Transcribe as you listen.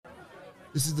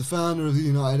This is the founder of the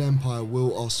United Empire,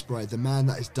 Will Ospreay, the man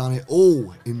that has done it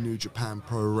all in New Japan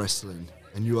Pro Wrestling.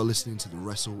 And you are listening to the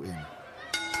Wrestle In.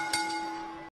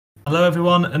 Hello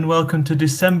everyone and welcome to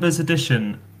December's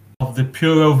edition of the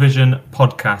Purovision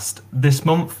podcast. This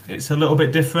month it's a little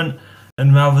bit different,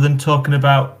 and rather than talking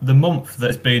about the month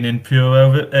that's been in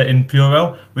Puro,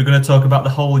 we're going to talk about the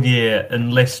whole year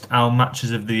and list our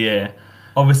matches of the year.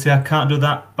 Obviously I can't do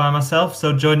that by myself,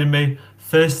 so joining me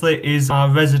firstly is our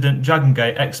resident Dragon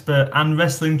Gate expert and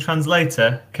wrestling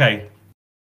translator, Kay.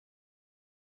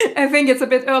 I think it's a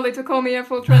bit early to call me a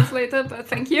full translator, but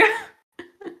thank you.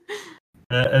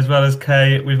 As well as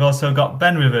Kay, we've also got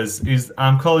Ben Rivers.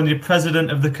 I'm calling you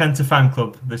president of the Kenta fan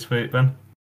club this week, Ben.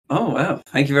 Oh, wow.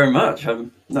 Thank you very much.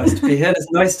 Nice to be here.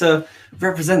 It's nice to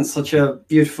represent such a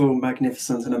beautiful,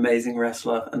 magnificent and amazing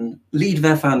wrestler and lead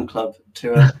their fan club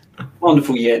to a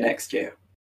wonderful year next year.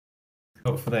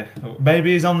 Hopefully.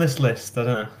 Maybe he's on this list. I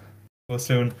don't know. We'll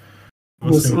soon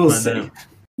see.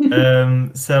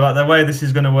 So like the way this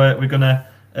is going to work, we're going to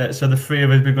so the three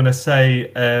of us, we're going to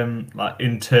say like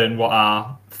in turn what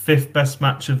our fifth best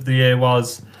match of the year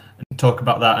was and talk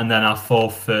about that, and then our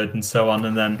fourth, third and so on,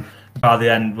 and then by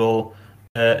the end we'll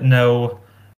know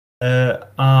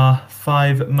our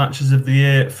 5 matches of the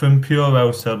year from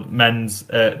Puro, so men's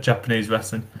Japanese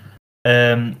wrestling.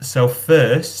 So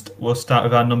first we'll start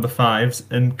with our number 5s,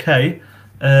 and Kay,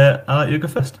 I'll let you go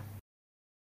first.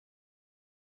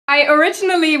 I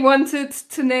originally wanted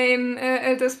to name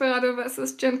El Desperado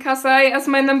versus Jin Kasai as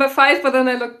my number 5, but then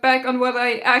I looked back on what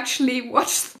I actually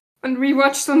watched and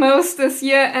rewatched the most this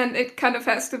year, and it kind of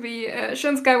has to be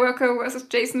Shin Skywalker versus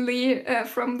Jason Lee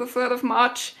from the 3rd of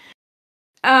March.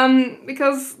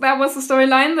 Because that was the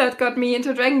storyline that got me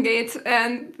into Dragon Gate,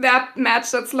 and that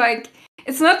match that's like,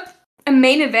 it's not a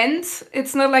main event,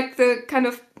 it's not like the kind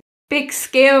of big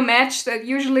scale match that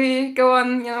usually go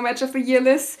on, match of the year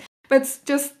lists. But it's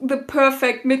just the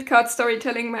perfect mid-card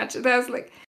storytelling match. It has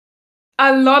like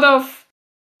a lot of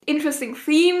interesting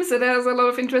themes. It has a lot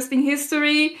of interesting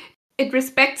history. It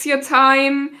respects your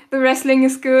time. The wrestling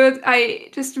is good. I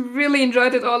just really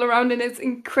enjoyed it all around, and it's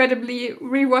incredibly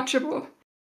rewatchable.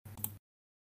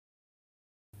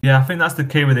 Yeah, I think that's the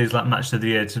key with these like matches of the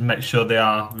year, to make sure they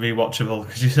are rewatchable.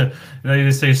 Because you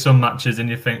just see some matches and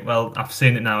you think, well, I've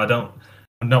seen it now.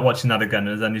 I'm not watching that again.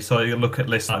 And then you look at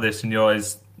lists like this, and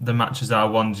the matches are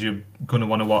ones you're going to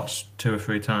want to watch 2 or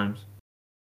 3 times.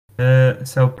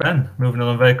 So Ben, moving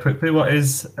along very quickly, what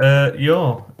is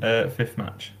your 5th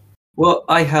match? Well,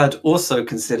 I had also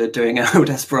considered doing El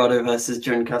Desperado versus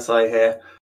Jun Kasai here,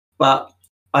 but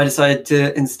I decided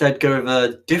to instead go with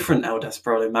a different El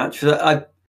Desperado match. I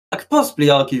could possibly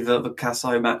argue that the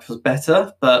Kasai match was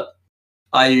better, but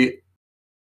I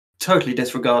totally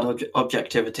disregard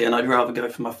objectivity, and I'd rather go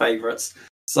for my favourites.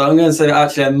 So I'm going to say that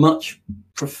actually I much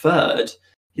preferred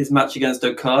his match against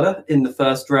Okada in the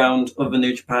first round of the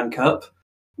New Japan Cup,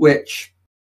 which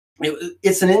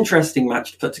it's an interesting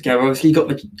match to put together. Obviously, you got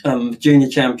the junior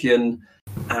champion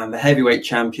and the heavyweight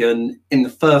champion in the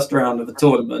first round of the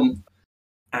tournament,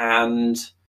 and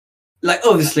like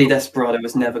obviously Desperado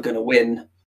was never going to win,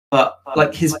 but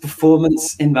like his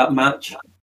performance in that match,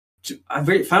 I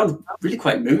really found really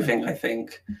quite moving. I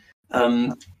think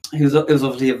it was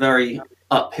obviously a very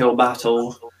uphill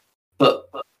battle, but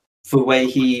the way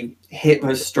he hit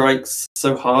those strikes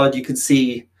so hard, you could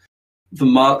see the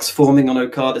marks forming on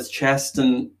Okada's chest,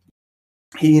 and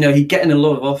he'd get in a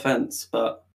lot of offense,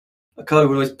 but Okada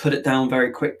would always put it down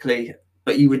very quickly,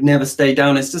 but he would never stay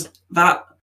down. It's just that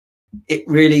I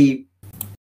really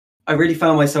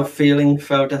found myself feeling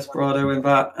for El Desperado in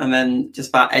that, and then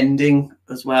just that ending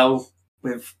as well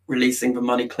with releasing the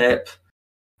money clip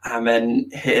and then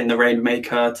hitting the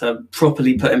Rainmaker to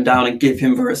properly put him down and give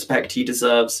him the respect he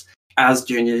deserves as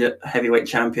junior heavyweight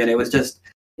champion. It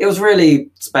was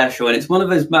really special, and it's one of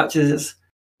those matches,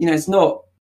 it's not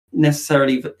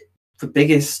necessarily the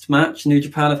biggest match New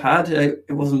Japan have had.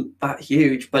 It wasn't that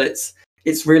huge, but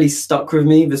it's really stuck with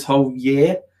me this whole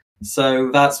year.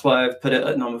 So that's why I've put it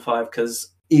at number 5, because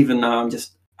even now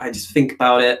I just think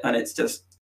about it, and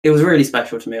it was really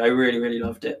special to me. I really, really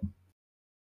loved it.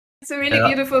 It's a really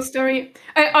beautiful story.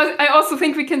 I also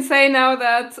think we can say now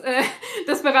that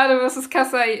Desperado versus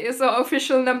Kasai is our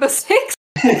official number 6.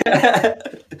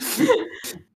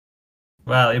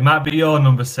 Well, it might be your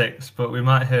number 6, but we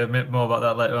might hear a bit more about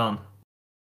that later on.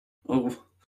 Oh.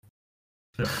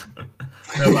 No,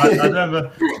 I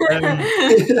remember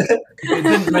it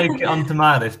didn't make it onto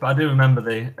my list, but I do remember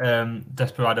the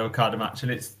Desperado Okada match,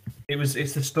 and it's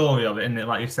the story of it, isn't it?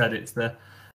 Like you said, it's that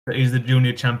he's the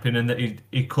junior champion and that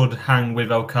he could hang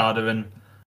with Okada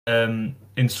and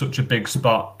in such a big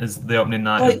spot as the opening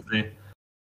night of the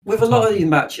with a lot of these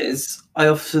matches, I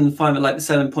often find that like the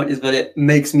selling point is that it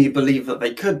makes me believe that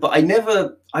they could, but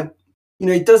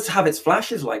it does have its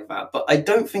flashes like that, but I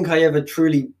don't think I ever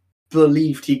truly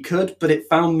believed he could, but it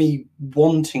found me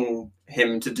wanting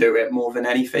him to do it more than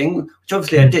anything, which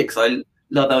obviously I did because I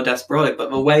love El Desperado, but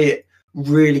the way it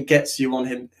really gets you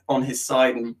on his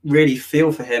side and really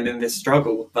feel for him in this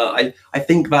struggle. But I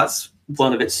think that's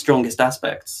one of its strongest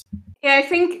aspects. Yeah, I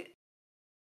think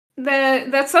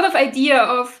that sort of idea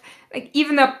of like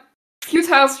even a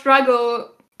futile struggle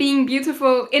being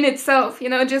beautiful in itself,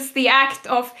 just the act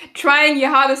of trying your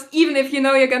hardest even if you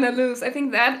know you're gonna lose. I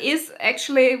think that is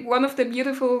actually one of the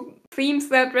beautiful themes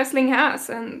that wrestling has,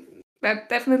 and that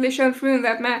definitely shone through in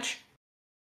that match.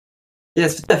 Yeah,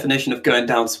 it's the definition of going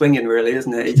down swinging, really,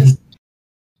 isn't it?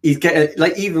 He's getting,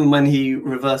 like, even when he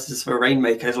reverses for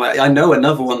Rainmaker, it's like, I know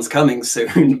another one's coming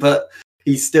soon, but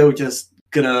he's still just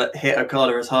gonna hit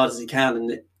Okada as hard as he can,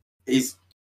 and he's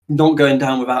not going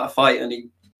down without a fight, and he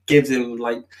gives him,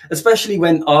 like, especially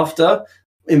when after,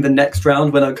 in the next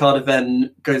round, when Okada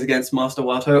then goes against Master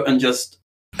Wato and just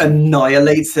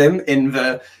annihilates him in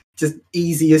the just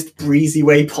easiest, breezy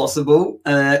way possible,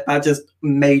 that just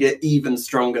made it even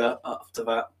stronger after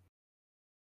that.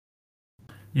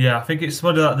 Yeah, I think it's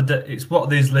what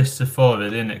these lists are for,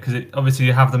 really, isn't it? Because obviously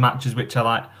you have the matches which are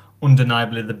like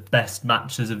undeniably the best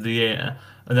matches of the year,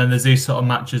 and then there's these sort of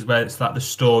matches where it's like the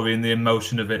story and the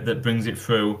emotion of it that brings it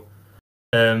through.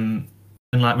 And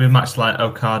like with matches like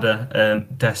Okada,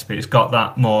 Despy, it's got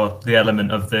that more the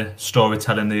element of the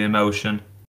storytelling, the emotion.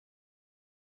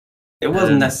 It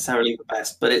wasn't necessarily the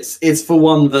best, but it's for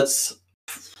one that's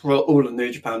for all of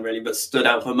New Japan really, but stood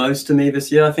out the most to me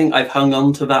this year. I think I've hung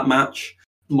on to that match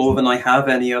more than I have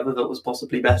any other that was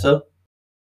possibly better.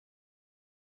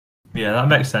 Yeah, that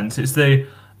makes sense. It's it's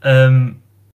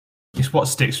what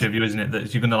sticks with you, isn't it?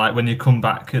 That you're gonna like when you come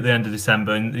back at the end of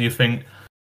December and you think,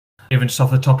 even just off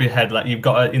the top of your head, like you've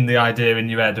got in the idea in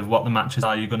your head of what the matches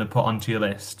are you're going to put onto your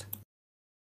list.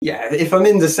 Yeah, if I'm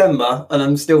in December and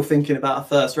I'm still thinking about a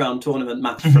first round tournament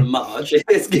match from March, it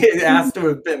has to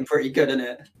have been pretty good, isn't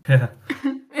it? Yeah.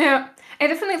 Yeah, I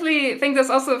definitely think there's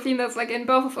also a theme that's like in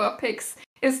both of our picks,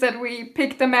 is that we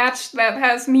pick the match that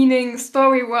has meaning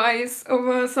story-wise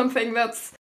over something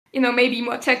that's, maybe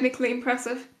more technically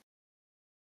impressive.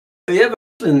 Yeah,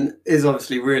 the wrestling is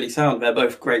obviously really sound. They're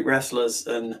both great wrestlers,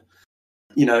 and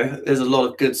there's a lot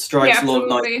of good strikes, a lot of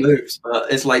nice moves.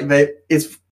 But it's like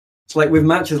it's like with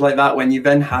matches like that, when you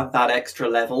then have that extra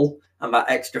level and that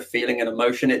extra feeling and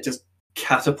emotion, it just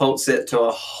catapults it to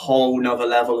a whole nother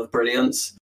level of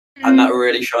brilliance, and that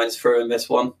really shines through in this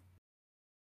one.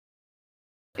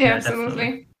 Yeah,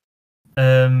 absolutely.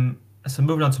 So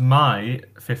moving on to my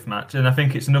fifth match, and I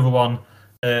think it's another one,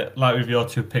 like with your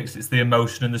two picks, it's the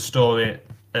emotion and the story,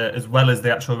 as well as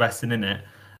the actual wrestling in it.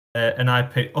 And I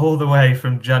picked all the way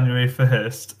from January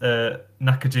 1st,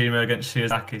 Nakajima against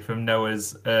Shiozaki from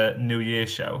Noah's New Year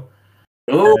show.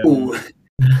 Oh,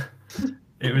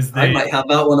 it was I might have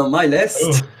that one on my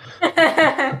list.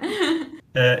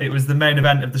 It was the main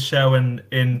event of the show in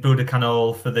Budokan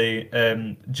Hall for the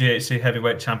GHC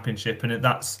Heavyweight Championship, and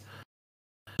that's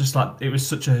just like, it was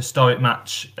such a historic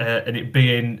match, and it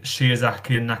being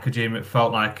Shiozaki and Nakajima, it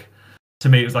felt like, to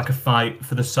me, it was like a fight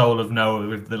for the soul of Noah,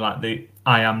 with the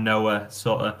I am Noah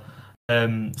sort of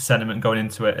sentiment going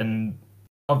into it. And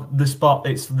the spot,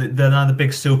 it's the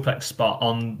big suplex spot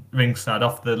on ringside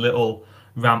off the little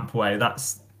rampway.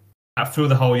 That's through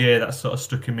the whole year, that's sort of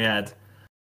stuck in my head.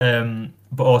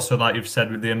 But also, like you've said,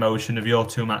 with the emotion of your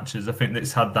two matches, I think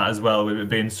it's had that as well, with it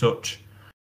being such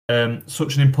an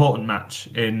important match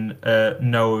in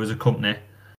Noah as a company,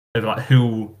 of like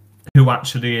who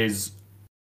actually is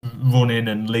running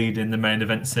and leading the main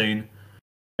event scene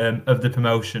of the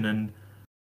promotion. And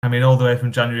I mean, all the way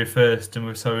from January 1st, and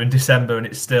we're in December, and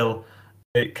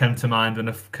it came to mind when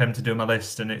I came to do my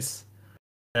list, and it's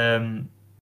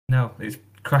it's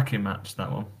cracking match,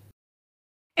 that one.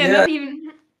 Yeah, not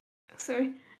even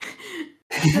sorry.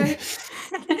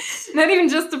 Not even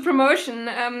just the promotion.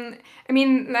 I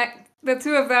mean, like the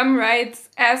two of them, right,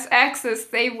 as Axis,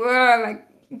 they were like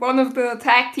one of the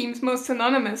tag teams most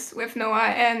synonymous with Noah,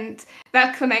 and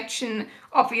that connection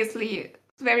obviously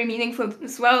very meaningful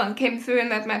as well, and came through in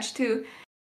that match too.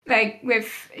 Like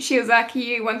with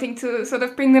Shiozaki wanting to sort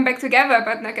of bring them back together,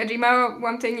 but Nakajima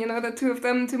wanting, the two of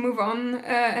them to move on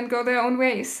and go their own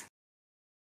ways.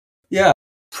 Yeah,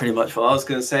 pretty much what I was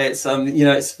going to say. It's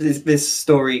this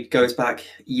story goes back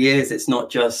years. It's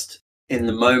not just in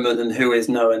the moment and who is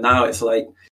Noah now. It's like,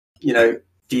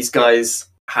 these guys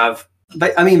have.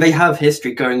 They have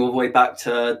history going all the way back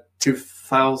to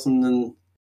 2000 and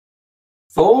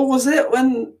 2004, was it,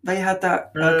 when they had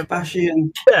that Kobashi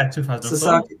and Yeah, 2004.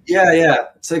 Sasaki? Yeah.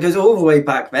 So it goes all the way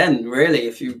back then, really.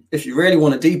 If you really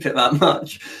want to deep it that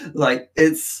much, like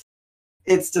it's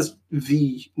just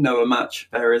the Noah match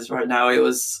there is right now. It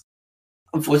was,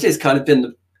 unfortunately, it's kind of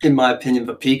been, in my opinion,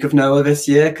 the peak of Noah this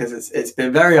year, because it's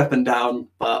been very up and down.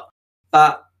 But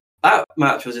that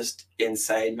match was just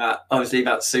insane. That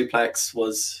suplex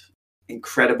was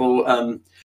incredible.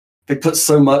 They put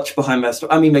so much behind their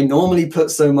strikes. I mean, they normally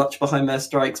put so much behind their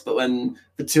strikes, but when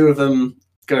the two of them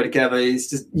go together, it's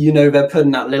just, they're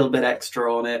putting that little bit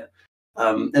extra on it.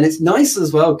 And it's nice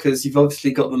as well, because you've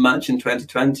obviously got the match in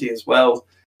 2020 as well.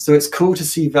 So it's cool to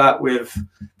see that with,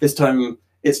 this time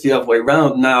it's the other way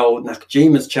around. Now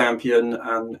Nakajima's champion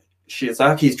and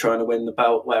Shiozaki's trying to win the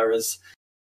belt, whereas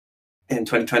in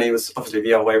 2020 it was obviously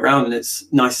the other way around. And it's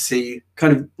nice to see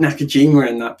kind of Nakajima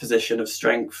in that position of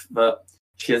strength that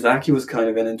Shiozaki was kind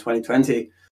of in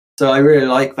 2020. So I really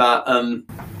like that.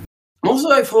 Also,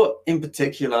 I thought in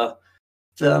particular,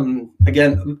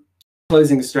 again,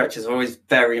 closing stretches are always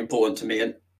very important to me.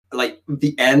 And like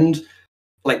the end,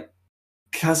 like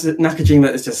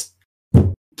Nakajima is just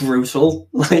brutal.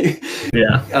 Like,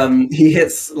 he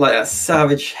hits like a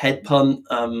savage head punt.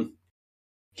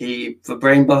 The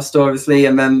brain buster, obviously,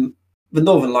 and then the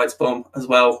Northern Lights bomb as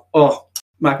well. Oh,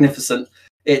 magnificent.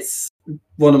 It's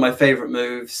one of my favorite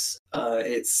moves.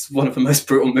 It's one of the most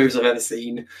brutal moves I've ever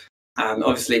seen. And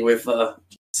obviously with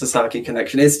Sasaki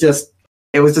connection, it was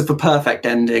just the perfect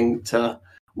ending to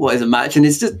what is a match. And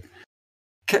it's just,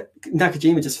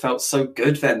 Nakajima just felt so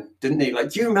good then, didn't he?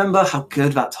 Like, do you remember how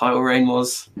good that title reign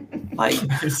was? Like,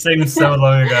 it seems so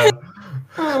long ago.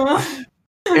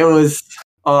 It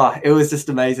was just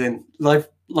amazing. Life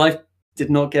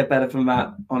did not get better than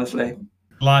that, honestly.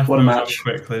 Life what a moves match. on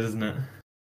quickly, doesn't it?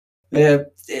 Yeah,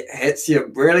 it hits you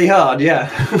really hard, yeah.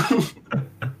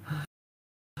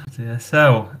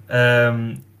 So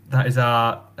that is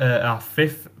our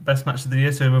fifth best match of the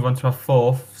year. So we move on to our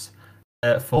fourths.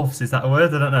 Fourths, is that a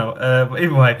word? I don't know. But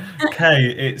either way, Kay,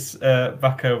 it's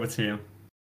back over to you.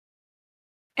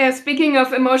 Speaking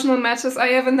of emotional matches, I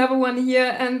have another one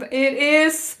here, and it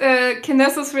is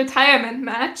Kness's retirement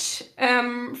match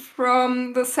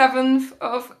from the 7th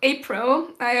of April.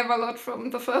 I have a lot from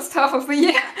the first half of the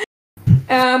year.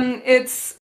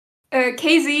 It's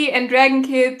KZ and Dragon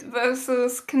Kid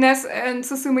versus Kness and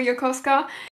Susumu Yokosuka.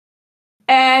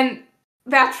 And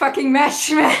that fucking match,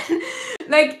 man.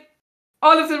 Like,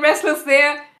 all of the wrestlers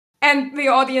there and the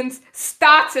audience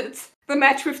started the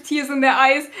match with tears in their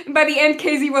eyes. And by the end,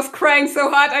 KZ was crying so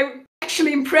hard, I'm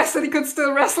actually impressed that he could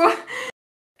still wrestle.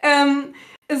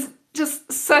 It's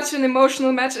just such an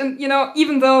emotional match. And,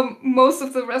 even though most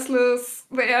of the wrestlers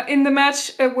there in the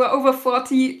match were over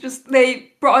 40,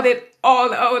 they brought it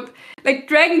all out. Like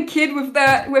Dragon Kid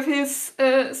with his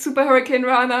Super Hurricane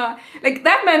Rana. Like,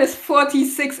 that man is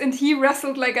 46 and he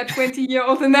wrestled like a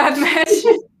 20-year-old in that match.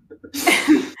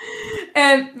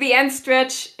 And the end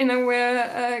stretch,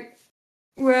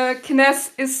 where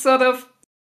Kness is sort of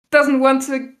doesn't want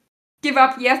to give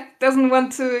up yet, doesn't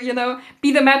want to,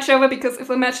 be the match over, because if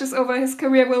the match is over, his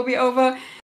career will be over.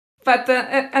 But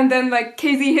and then like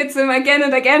KZ hits him again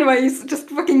and again, while he's just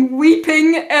fucking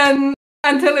weeping, and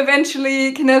until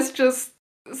eventually Kness just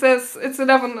says it's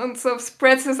 11 and sort of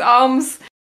spreads his arms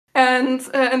and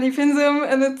he pins him,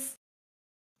 and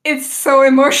it's so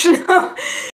emotional.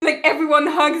 Like, everyone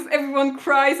hugs, everyone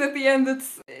cries at the end.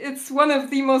 It's one of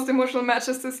the most emotional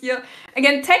matches this year.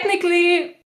 Again,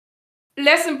 technically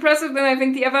less impressive than I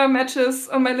think the other matches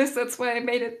on my list. That's why I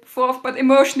made it fourth. But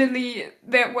emotionally,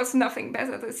 there was nothing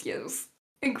better this year. It was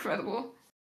incredible.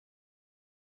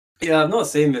 Yeah, I've not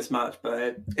seen this match,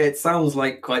 but it sounds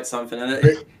like quite something.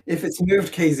 And if it's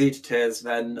moved KZ to tears,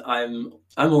 then I'm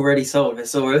already sold.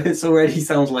 It already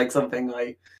sounds like something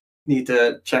I need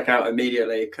to check out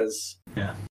immediately, because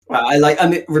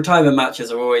retirement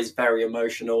matches are always very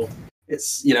emotional.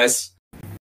 It's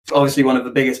obviously one of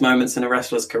the biggest moments in a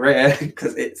wrestler's career,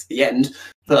 because it's the end.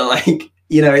 But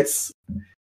it's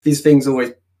these things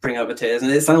always bring up the tears,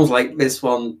 and it sounds like this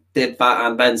one did that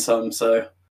and then some. So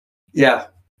yeah,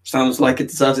 sounds like it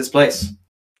deserves its place.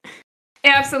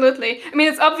 Yeah, absolutely. I mean,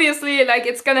 it's obviously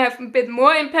it's gonna have a bit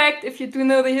more impact if you do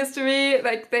know the history.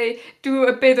 Like, they do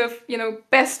a bit of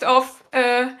best of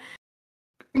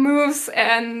moves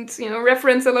and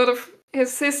reference a lot of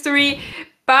his history.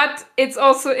 But it's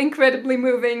also incredibly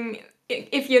moving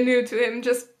if you're new to him,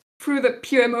 just through the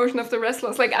pure emotion of the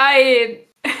wrestlers. Like, I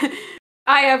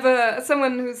have a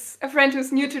friend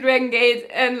who's new to Dragon Gate,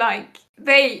 and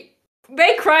they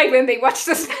cried when they watched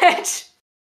this match.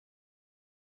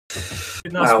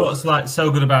 think that's what's like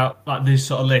so good about like these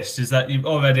sort of lists is that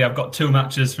I've got 2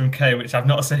 matches from Kay which I've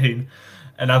not seen,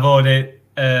 and I've already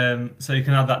so you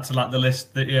can add that to like the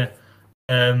list that you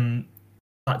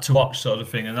like to watch sort of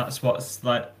thing, and that's what's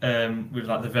like with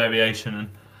like the variation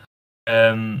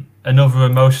and another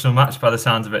emotional match by the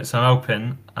sounds of it. So I'm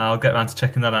hoping I'll get around to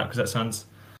checking that out because that sounds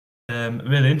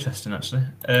really interesting actually.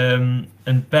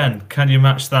 And Ben, can you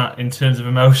match that in terms of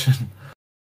emotion?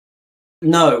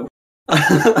 No. Well,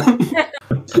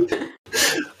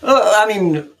 I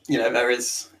mean, there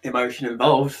is emotion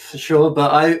involved for sure,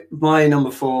 but my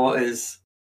number 4 is,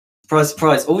 surprise,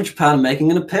 surprise, All Japan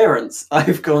making an appearance.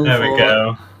 I've gone there we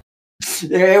go.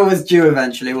 It was due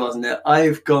eventually, wasn't it?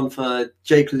 I've gone for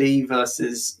Jake Lee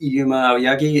versus Yuma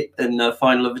Aoyagi in the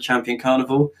final of the Champion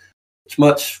Carnival, which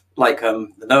much like the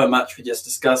Noah match we just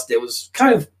discussed, it was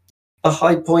kind of a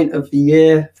high point of the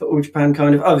year for All Japan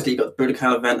kind of. Obviously, you got the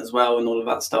Budokan event as well and all of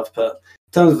that stuff, but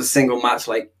in terms of a single match,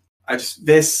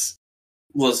 this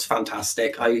was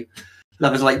fantastic. I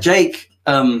love it. Like Jake,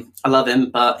 I love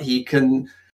him, but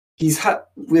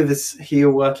with his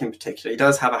heel work in particular, he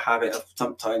does have a habit of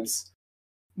sometimes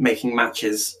making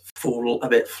matches fall a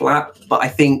bit flat, but I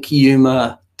think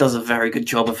Yuma does a very good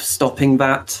job of stopping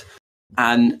that,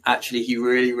 and actually he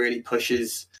really, really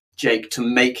pushes Jake to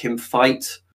make him fight.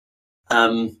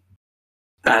 And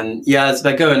yeah, as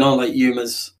they're going on, like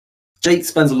Jake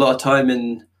spends a lot of time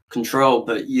in control,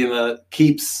 but Yuma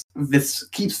keeps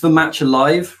the match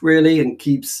alive really, and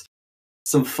keeps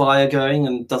some fire going,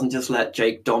 and doesn't just let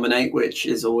Jake dominate, which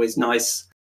is always nice.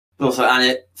 But also, and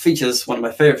it features one of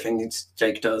my favorite things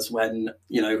Jake does when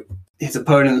his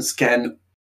opponents get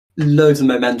loads of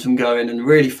momentum going and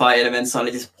really fighting, and then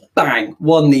suddenly just bang,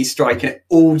 one knee strike, and it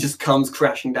all just comes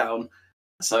crashing down.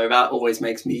 So that always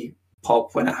makes me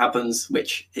pop when it happens,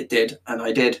 which it did, and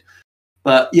I did.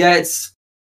 But yeah,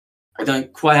 I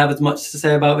don't quite have as much to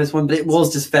say about this one, but it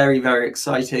was just very, very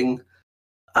exciting,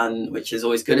 and which is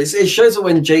always good. It shows that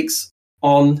when Jake's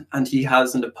on and he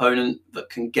has an opponent that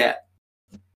can get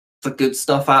the good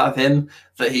stuff out of him,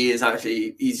 that he's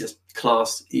just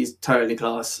class. He's totally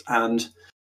class. And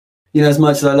as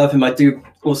much as I love him, I do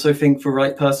also think for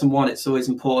right person one, it's always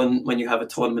important when you have a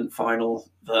tournament final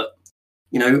that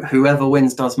whoever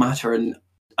wins does matter. And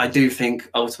I do think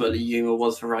ultimately Yuma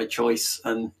was the right choice.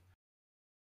 And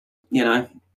yeah,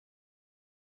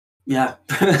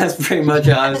 that's pretty much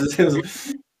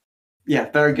it. Yeah,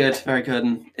 very good, very good.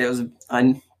 And it was,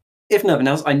 if nothing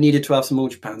else, I needed to have some All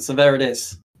Japan, so there it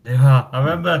is. Yeah, I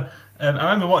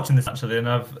remember watching this actually, and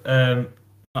I've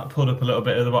pulled up a little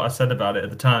bit of what I said about it at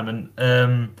the time, and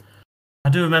I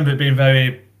do remember it being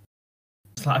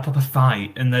it's like a proper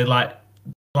fight, and they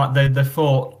they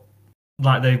fought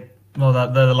like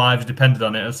their lives depended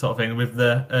on it, sort of thing. With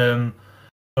the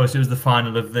obviously it was the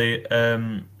final of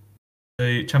the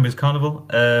Champions Carnival,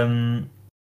 and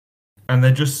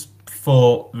they just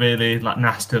fought really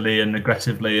nastily and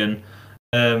aggressively, and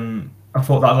I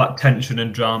thought that tension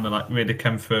and drama really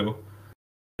came through.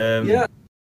 Yeah,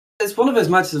 it's one of those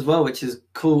matches as well, which is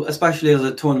cool, especially as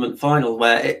a tournament final,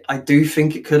 where I do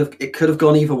think it could have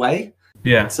gone either way.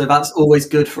 Yeah. So that's always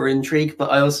good for intrigue.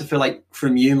 But I also feel like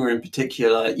from Yuma in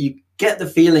particular, you get the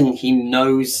feeling he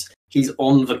knows he's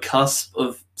on the cusp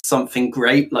of something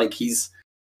great. Like he's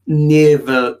near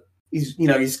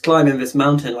he's climbing this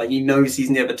mountain. Like he knows he's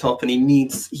near the top, and he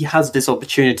has this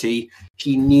opportunity.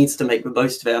 He needs to make the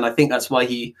most of it, and I think that's why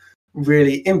he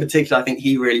really, in particular, I think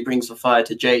he really brings the fire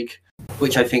to Jake,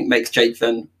 which I think makes Jake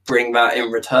then bring that in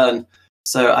return.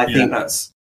 So I think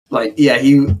that's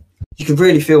you could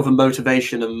really feel the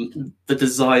motivation and the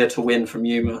desire to win from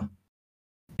Yuma.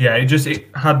 Yeah,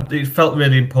 it felt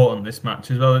really important, this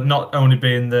match as well. Not only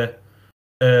being the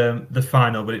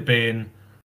final, but it being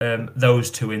those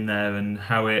two in there, and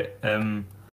how it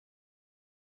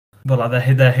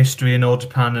their history in All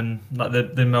Japan, and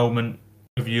the moment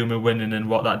of Yuma winning and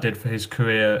what that did for his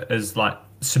career, as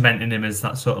cementing him as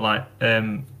that sort of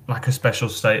a special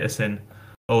status in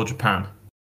All Japan.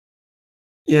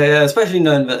 Yeah, especially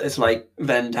knowing that it's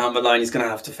then down the line he's going to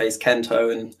have to face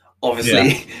Kento, and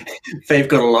obviously they've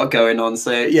got a lot going on.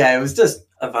 So yeah, it was just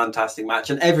a fantastic match,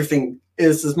 and everything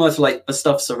is as much the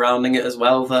stuff surrounding it as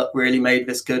well that really made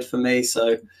this good for me.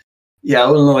 So yeah,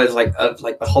 all in all, it's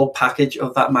the whole package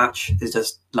of that match is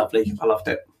just lovely. I loved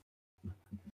it.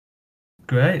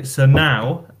 Great. So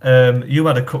now you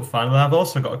had a cup final. I've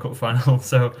also got a cup final.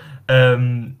 So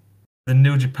the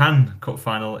New Japan Cup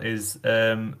final is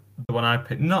the one I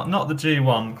picked. Not the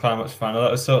G1 Climax final.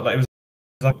 That was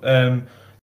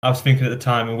I was thinking at the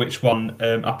time of which one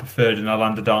I preferred, and I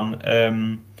landed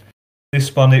on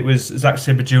this one. It was Zack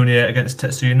Sabre Jr. against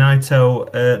Tetsuya Naito,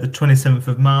 the 27th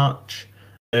of March.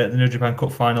 the New Japan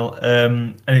Cup final,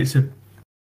 and it's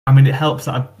it helps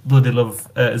that I bloody love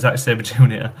Zack Sabre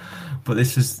Jr., but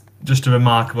this is just a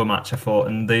remarkable match, I thought,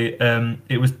 and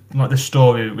it was like the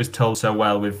story was told so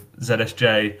well with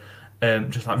ZSJ,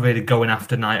 just like really going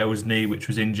after Naito's knee, which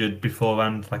was injured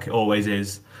beforehand, like it always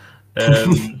is,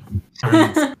 and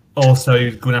also he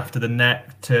was going after the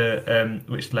neck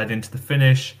which led into the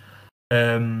finish.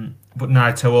 But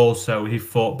Naito also, he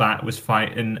fought back, was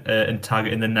fighting and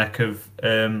targeting the neck of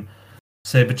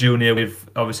Sabre Jr. with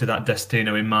obviously that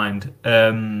Destino in mind.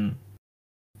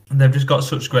 They've just got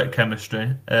such great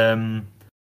chemistry in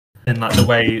like the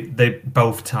way they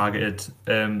both targeted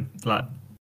like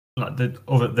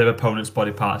their opponent's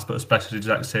body parts, but especially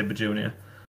Zack Sabre Jr.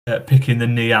 Picking the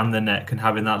knee and the neck and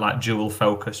having that like dual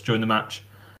focus during the match.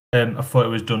 I thought it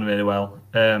was done really well.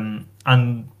 And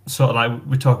sort of like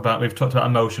we've talked about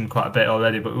emotion quite a bit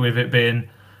already, but with it being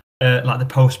like the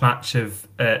post match of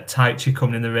Taichi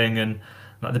coming in the ring and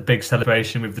like the big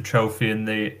celebration with the trophy and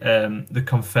the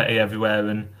confetti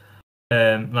everywhere,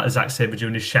 and like Zack Sabre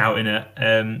Jr. shouting at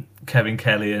Kevin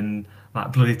Kelly and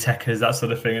like bloody Tekkers, that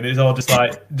sort of thing, and it was all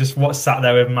just what sat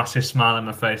there with a massive smile on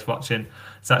my face watching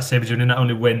Zack Sabre Jr. not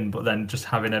only win but then just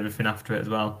having everything after it as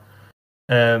well.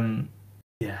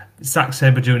 Yeah, Zack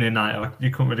Sabre Jr. Naito,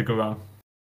 you couldn't really go wrong.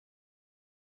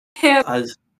 Yeah.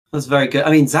 That's very good.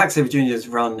 I mean, Zack Sabre Jr.'s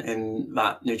run in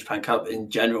that New Japan Cup in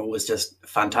general was just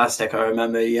fantastic. I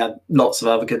remember he had lots of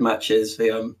other good matches.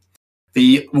 The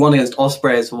one against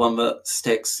Ospreay is the one that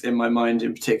sticks in my mind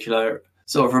in particular.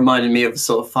 Sort of reminded me of the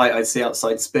sort of fight I'd see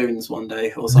outside Spoons one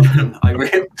day or something. I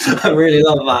really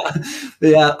love that. But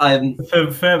yeah,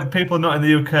 for people not in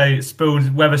the UK,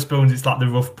 Wetherspoons, it's like the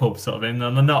rough pub sort of thing,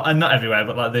 and not everywhere,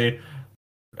 but like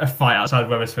a fight outside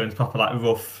Wetherspoons, proper like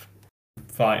rough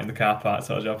fight in the car park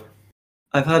sort of job.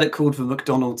 I've heard it called the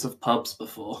McDonald's of pubs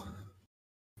before.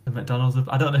 The McDonald's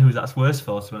I don't know who that's worse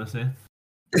for, to be honest.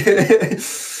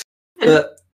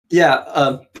 But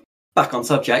yeah, back on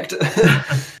subject.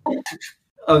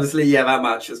 Obviously, yeah, that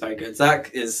match was very good.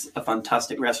 Zack is a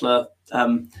fantastic wrestler,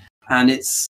 and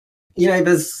it's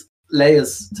there's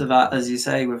layers to that, as you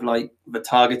say, with like the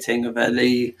targeting of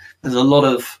Ellie. There's a lot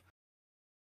of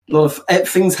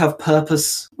things have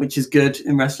purpose, which is good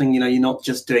in wrestling. You're not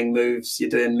just doing moves; you're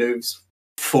doing moves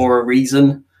for a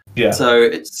reason. Yeah. So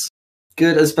it's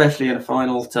good, especially in a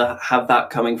final, to have that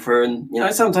coming through. And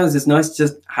sometimes it's nice to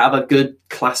just have a good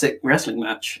classic wrestling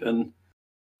match. And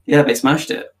yeah, they smashed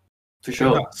it for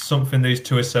sure. That's something these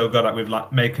two are so good at, with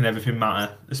like making everything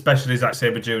matter, especially Zack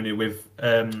Sabre Jr. with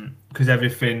because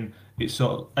everything he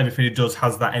does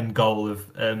has that end goal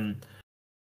of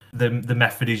the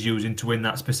method he's using to win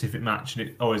that specific match, and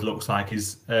it always looks like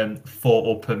he's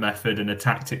fought up a method and a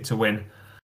tactic to win,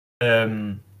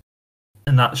 and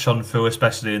that shone through,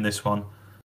 especially in this one.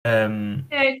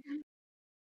 I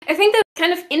think that's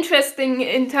kind of interesting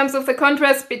in terms of the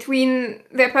contrast between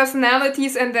their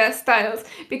personalities and their styles,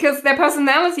 because their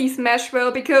personalities mesh well,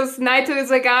 because Naito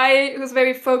is a guy who's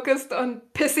very focused on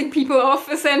pissing people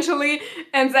off, essentially,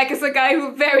 and Zack is a guy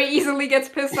who very easily gets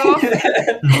pissed off.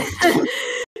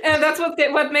 And that's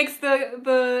what makes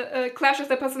the clash of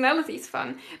their personalities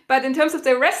fun. But in terms of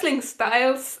their wrestling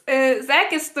styles,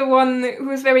 Zack is the one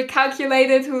who's very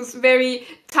calculated, who's very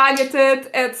targeted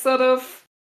at sort of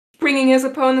bringing his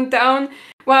opponent down,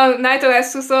 while Naito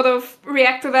has to sort of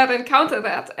react to that and counter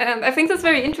that. And I think that's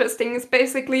very interesting. It's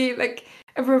basically like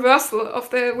a reversal of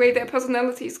the way their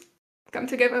personalities come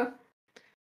together.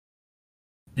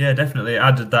 Yeah, definitely. It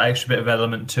added that extra bit of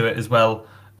element to it, as well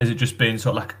as it just being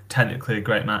sort of like technically a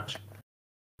great match.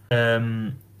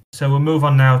 So we'll move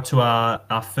on now to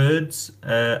our thirds.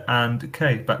 And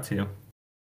Kay, back to you.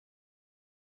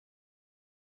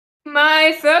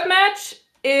 My third match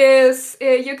is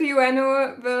Yuki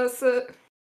Ueno versus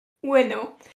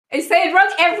Ueno. I say it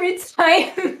wrong every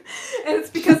time. It's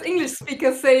because English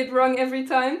speakers say it wrong every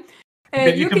time.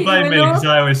 You can blame me, because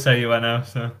I always say Ueno.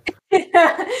 So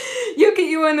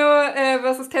Yuki Ueno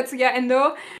versus Tetsuya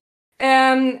Endo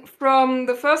from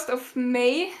the 1st of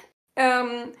May.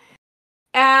 And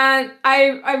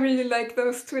I really like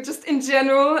those two. Just in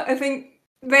general, I think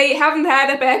they haven't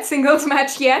had a bad singles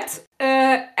match yet.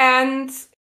 And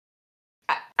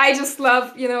I just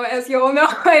love, as you all know,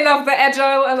 I love the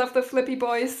agile, I love the flippy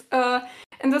boys.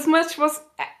 And this match was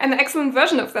an excellent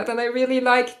version of that. And I really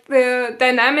liked the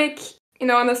dynamic,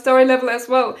 on a story level as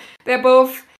well. They're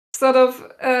both sort of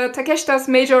Takeshita's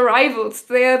major rivals.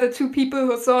 They're the two people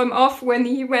who saw him off when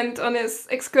he went on his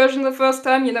excursion the first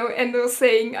time. Endo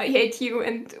saying, "I hate you,"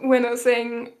 and Ueno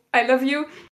saying, "I love you."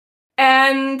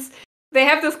 And they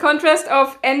have this contrast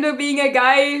of Endo being a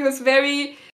guy who's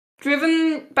very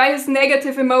driven by his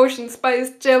negative emotions, by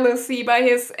his jealousy, by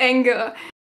his anger,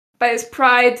 by his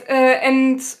pride.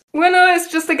 And Ueno is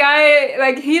just a guy,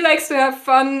 like, he likes to have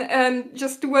fun and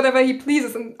just do whatever he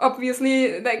pleases. And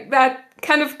obviously, like, that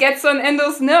kind of gets on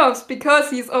Endo's nerves because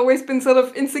he's always been sort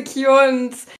of insecure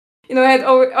and, you know, had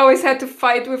always had to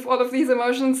fight with all of these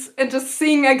emotions. And just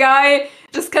seeing a guy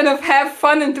just kind of have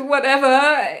fun and do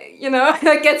whatever, you know,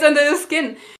 gets under his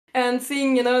skin. And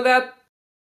seeing, you know, that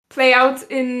play out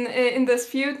in this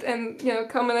feud and, you know,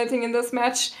 culminating in this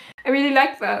match, I really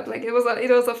liked that. Like, it was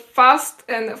a fast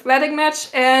and athletic match,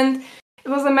 and it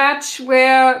was a match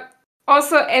where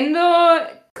also Endo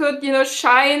could, you know,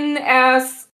 shine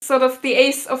as sort of the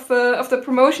ace of the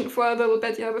promotion for a little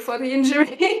bit, you know, before the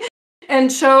injury, and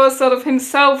show sort of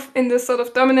himself in this sort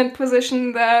of dominant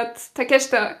position that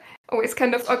Takeshita always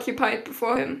kind of occupied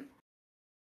before him.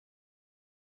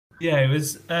 Yeah, it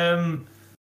was.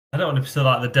 I don't want to be so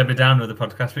like the Debbie Downer of the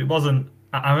podcast, but it wasn't.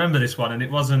 I remember this one, and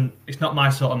it wasn't. It's not my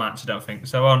sort of match, I don't think.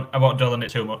 So I won't dwell on it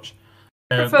too much.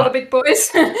 For the big boys.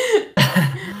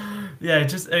 Yeah,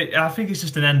 I think it's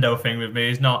just an Endo thing with me.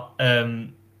 It's not.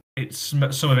 It's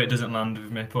some of it doesn't land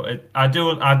with me, but I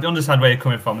understand where you're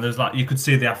coming from. There's like, you could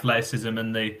see the athleticism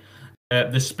and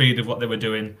the speed of what they were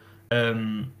doing.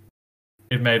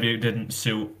 If maybe it didn't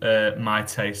suit my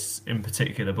tastes in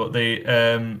particular, but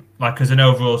like as an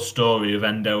overall story of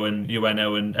Endo and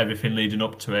Ueno and everything leading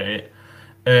up to it,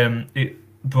 it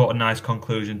brought a nice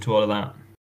conclusion to all of that.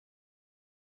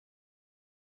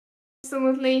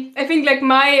 Absolutely. I think like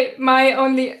my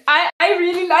only I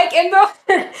really like Endo,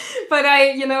 but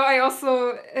I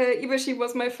also Ibushi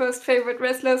was my first favorite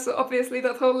wrestler, so obviously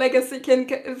that whole legacy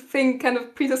thing kind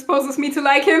of predisposes me to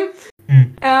like him.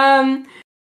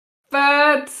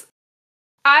 But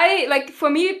I like, for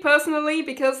me personally,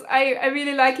 because I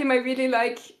really like him, I really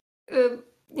like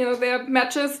their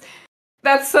matches.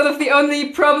 That's sort of the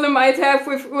only problem I'd have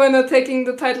with Ueno taking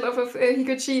the title off of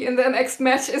Higuchi in the next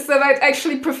match, is that I'd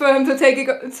actually prefer him to take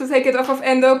it off of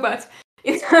Endo, but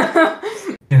yeah,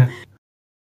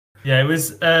 it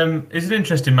was it's an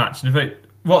interesting match, and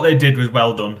what they did was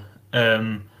well done.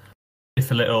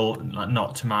 If a little like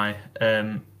not to my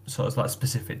sort of like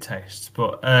specific tastes,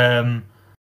 but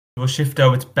we'll shift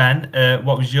over to Ben.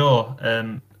 What was your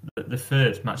the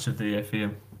third match of the year for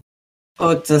you?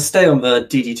 Oh, to stay on the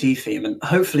DDT theme, and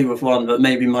hopefully with one that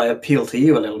maybe might appeal to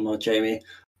you a little more, Jamie,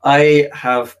 I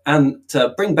have, and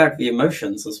to bring back the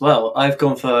emotions as well, I've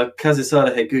gone for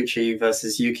Kazusada Higuchi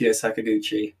versus Yukio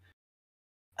Sakaguchi.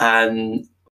 And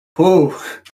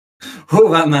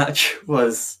that match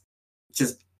was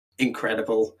just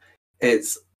incredible.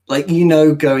 It's like,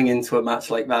 going into a match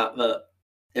like that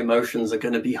emotions are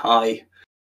going to be high.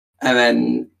 And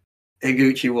then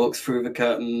Higuchi walks through the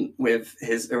curtain with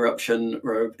his eruption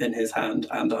robe in his hand,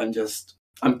 and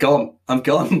I'm gone. I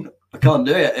can't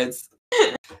do it. It's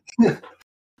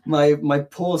my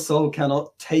poor soul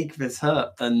cannot take this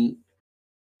hurt. And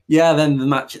yeah, then the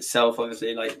match itself,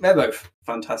 obviously, like, they're both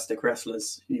fantastic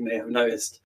wrestlers, you may have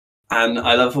noticed. And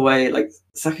I love the way, like,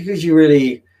 Sakaguchi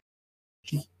really,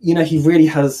 he really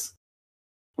has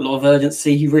a lot of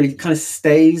urgency. He really kind of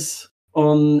stays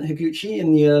on Higuchi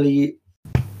in the early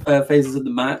phases of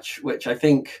the match, which I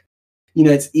think,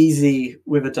 it's easy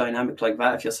with a dynamic like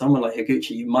that. If you're someone like Higuchi,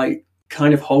 you might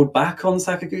kind of hold back on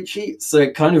Sakaguchi. So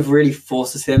it kind of really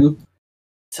forces him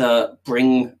to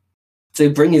bring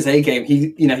his A game.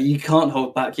 You can't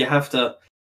hold back. You have to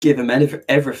give him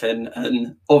everything.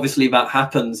 And obviously that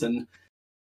happens. And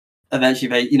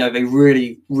eventually they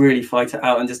really, really fight it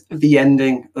out. And just the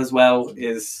ending as well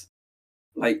is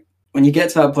like, when you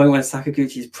get to that point where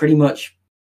Sakaguchi is pretty much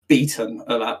beaten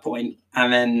at that point,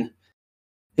 and then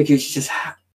Higuchi just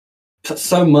put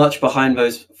so much behind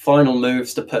those final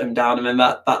moves to put him down, and then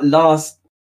that last,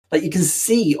 like, you can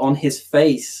see on his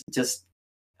face just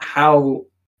how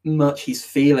much he's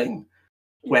feeling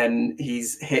when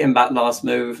he's hitting that last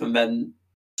move and then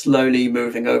slowly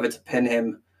moving over to pin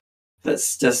him.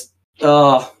 That's just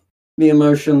the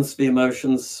emotions.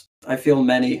 I feel a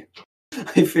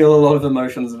lot of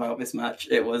emotions about this match.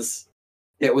 It was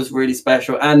really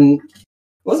special, and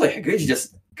also Higuchi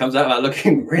just comes out of that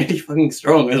looking really fucking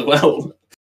strong as well.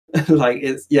 Like,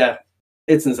 it's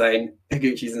insane.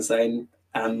 Higuchi's insane,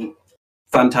 and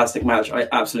fantastic match. I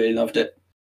absolutely loved it.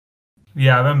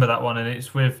 Yeah, I remember that one, and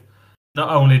it's with not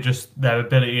only just their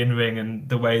ability in ring and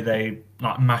the way they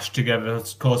like mashed together,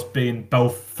 of course, being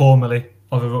both formerly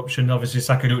of Eruption. Obviously,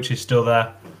 Sakaguchi's still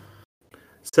there.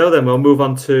 So then we'll move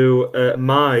on to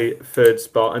my third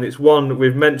spot, and it's one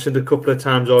we've mentioned a couple of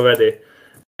times already,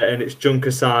 and it's Jun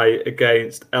Kasai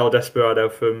against El Desperado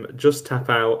from Just Tap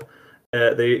Out,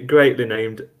 the greatly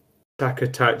named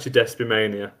Takataichi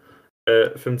Despimania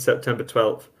from September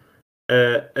 12th.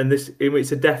 And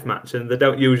it's a death match, and they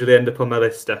don't usually end up on my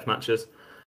list, death matches.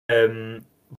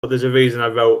 But there's a reason I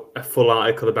wrote a full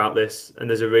article about this, and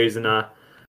there's a reason I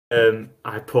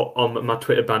put on my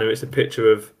Twitter banner. It's a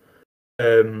picture of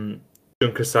Jun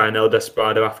Kasai and El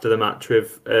Desperado after the match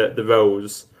with the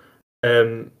Rose,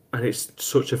 and it's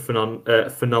such a phenomenal.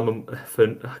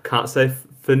 I can't say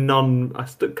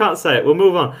it. We'll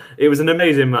move on. It was an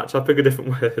amazing match. I'll pick a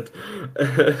different word.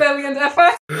 Valiant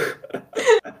effort.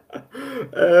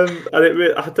 And I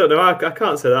don't know. I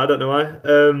can't say that. I don't know why.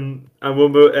 And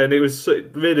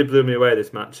it really blew me away,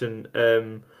 this match. And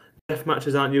death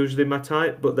matches aren't usually my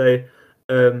type, but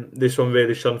this one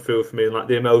really shone through for me. Like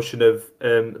the emotion of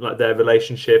like their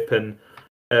relationship, and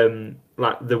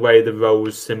like the way the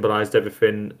Rose symbolised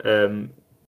everything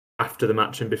after the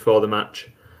match and before the match.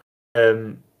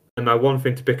 And my one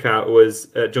thing to pick out was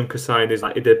Jun Kasai,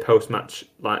 he did post match,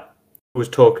 like was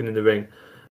talking in the ring.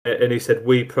 And he said,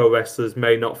 "We pro wrestlers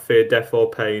may not fear death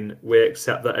or pain. We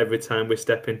accept that every time we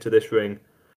step into this ring."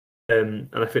 And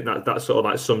I think that sort of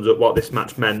like sums up what this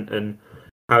match meant and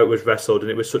how it was wrestled.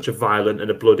 And it was such a violent and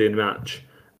a bloody match.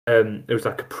 It was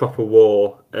like a proper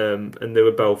war. And they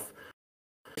were both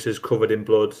covered in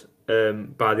blood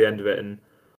by the end of it. And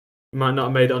it might not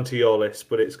have made it onto your list,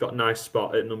 but it's got a nice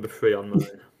spot at number 3 on mine.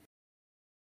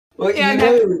 Well,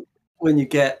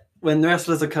 when the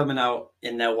wrestlers are coming out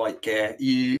in their white gear,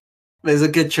 there's a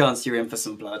good chance you're in for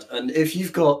some blood. And if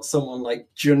you've got someone like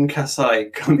Jun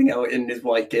Kasai coming out in his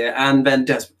white gear, and then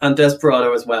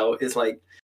Desperado as well, it's like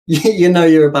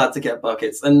you're about to get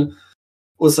buckets. And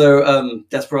also,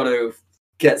 Desperado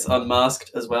gets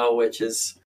unmasked as well, which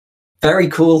is very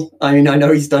cool. I mean, I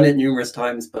know he's done it numerous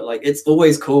times, but like it's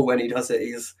always cool when he does it.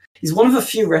 He's one of the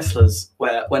few wrestlers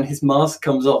where when his mask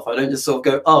comes off, I don't just sort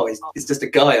of go, "Oh, he's just a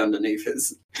guy underneath."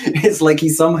 It's like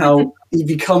he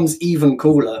becomes even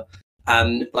cooler,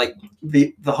 and like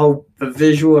the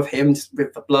visual of him just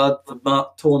with the blood, the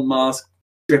torn mask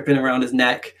dripping around his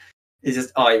neck is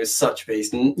just he was such a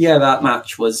beast. And yeah, that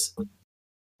match was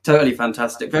totally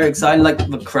fantastic, very exciting. Like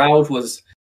the crowd was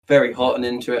very hot and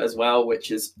into it as well, which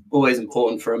is always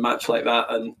important for a match like that.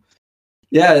 And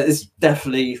yeah, it's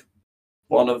definitely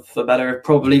one of the better,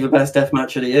 probably the best death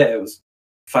match of the year. It was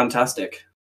fantastic.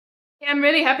 Yeah, I'm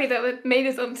really happy that it made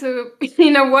it onto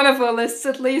one of our lists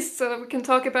at least, so that we can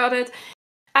talk about it.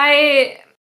 I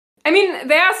mean,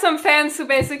 there are some fans who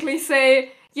basically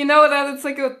say, that it's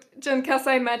a good Jun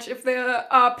Kasai match if there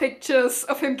are pictures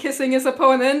of him kissing his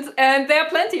opponent, and there are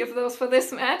plenty of those for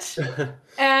this match.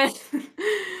 And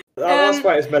that's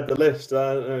why it's made the list.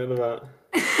 I don't know about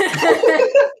that.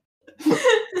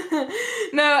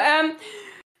 No,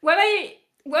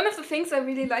 one of the things I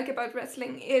really like about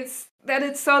wrestling is that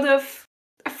it's sort of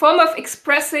a form of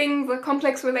expressing the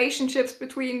complex relationships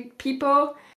between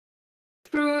people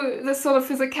through this sort of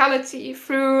physicality,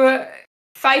 through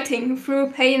fighting, through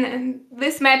pain, and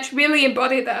this match really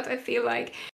embodied that. I feel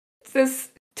like this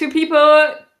two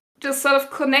people just sort of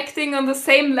connecting on the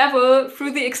same level through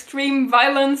the extreme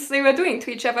violence they were doing to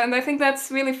each other, and I think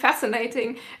that's really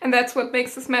fascinating, and that's what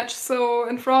makes this match so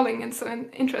enthralling and so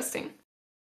interesting.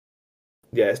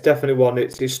 Yeah, it's definitely one.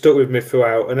 It's stuck with me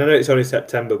throughout, and I know it's only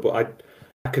September, but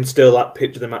I can still like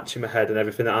picture the match in my head and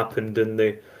everything that happened, and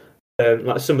the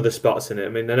like some of the spots in it. I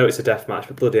mean, I know it's a death match,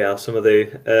 but bloody hell, some of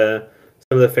the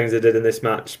things they did in this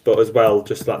match, but as well,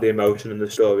 just like the emotion and the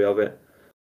story of it,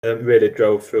 really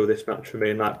drove through this match for me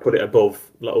and like put it above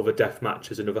like other death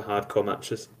matches and other hardcore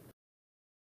matches.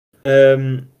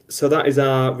 So that is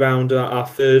our round, our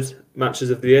third matches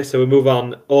of the year. So we move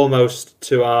on almost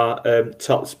to our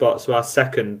top spot. So our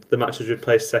second, the matches we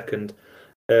placed second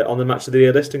on the match of the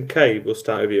year list. And Kay, we'll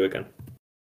start with you again.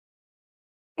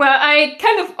 Well, I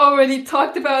kind of already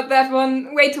talked about that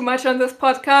one way too much on this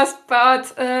podcast,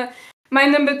 but my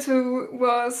number 2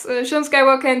 was Shun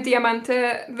Skywalker and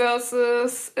Diamante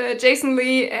versus Jason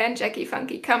Lee and Jackie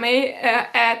Funky Kame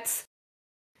at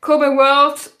Kobe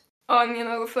World on the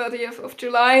 30th of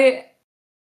July.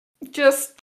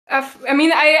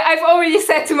 I've already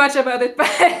said too much about it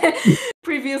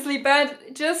previously,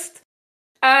 but just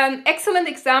an excellent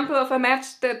example of a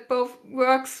match that both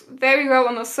works very well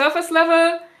on a surface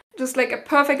level, just like a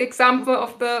perfect example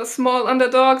of the small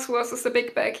underdogs versus the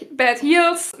big bad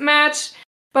heels match,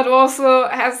 but also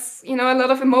has, a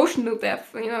lot of emotional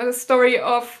depth. The story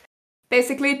of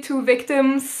basically 2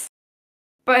 victims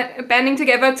banding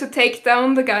together to take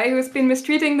down the guy who's been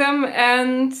mistreating them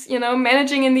and,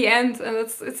 managing in the end. And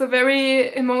it's a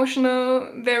very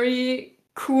emotional, very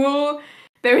cool,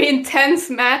 very intense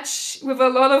match with a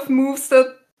lot of moves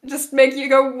that just make you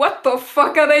go, what the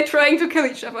fuck are they trying to kill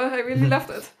each other? I really loved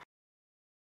it.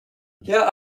 Yeah,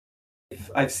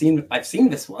 I've seen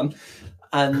this one,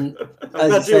 and I'm as glad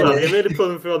you you said, have. You really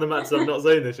pulling through on the matches I've not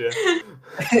seen this year.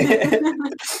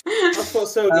 That's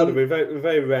what's so good. We're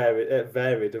very rare,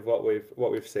 varied of what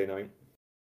we've seen. I think.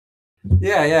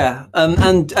 Yeah.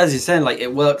 And as you're saying, like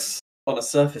it works on a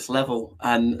surface level,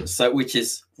 and so which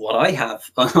is what I have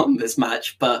on this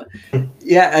match. But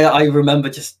yeah, I remember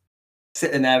just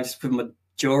sitting there, just putting my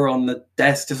jaw on the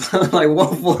desk, just like,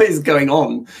 what is going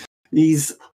on?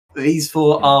 These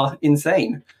four are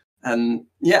insane, and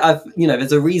yeah,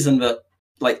 there's a reason that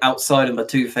like outside of my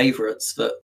two favorites,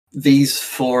 that these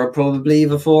four are probably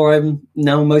the four I'm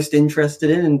now most interested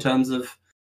in terms of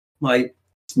my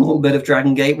small bit of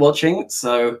Dragon Gate watching.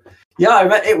 So yeah,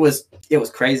 it was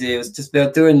crazy. It was just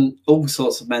they're doing all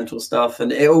sorts of mental stuff,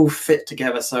 and it all fit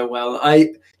together so well.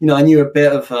 I knew a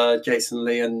bit of Jason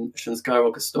Lee and Shun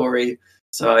Skywalker's story,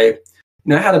 so I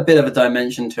had a bit of a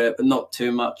dimension to it, but not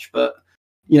too much. But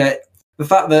the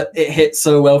fact that it hit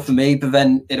so well for me, but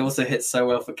then it also hits so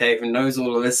well for Cave, and knows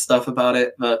all of this stuff about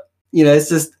it. But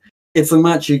it's a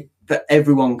match that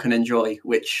everyone can enjoy,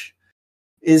 which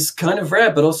is kind of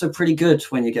rare, but also pretty good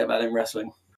when you get that in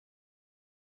wrestling.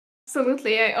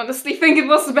 Absolutely. I honestly think it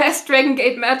was the best Dragon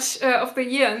Gate match of the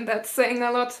year, and that's saying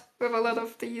a lot with a lot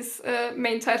of these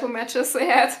main title matches they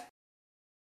had.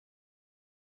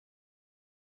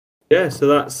 Yeah, so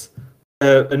that's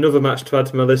another match to add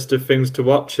to my list of things to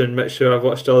watch and make sure I've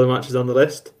watched all the matches on the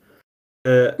list.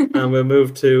 And we'll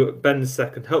move to Ben's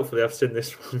second. Hopefully I've seen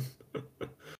this one.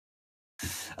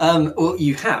 Well,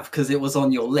 you have, because it was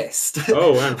on your list.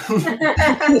 Oh, wow.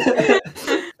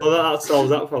 Well, that solves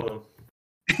that problem.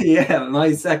 Yeah,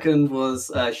 my second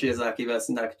was Shiozaki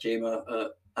versus Nakajima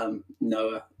at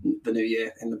Noah, the New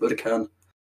Year in the Budokan,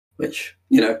 which,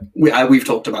 we've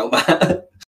talked about that.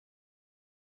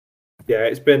 Yeah,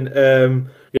 it's been...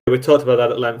 we talked about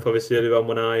that at length, obviously, earlier on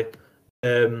when I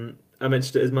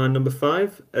mentioned it as my number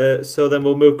 5. So then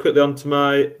we'll move quickly on to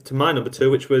my number 2,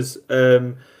 which was...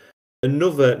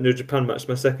 another New Japan match,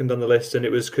 my second on the list, and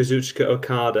it was Kazuchika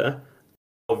Okada,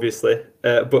 obviously,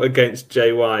 but against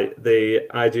Jay White, the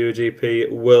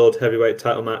IWGP World Heavyweight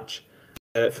title match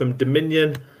from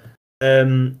Dominion.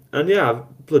 And yeah, I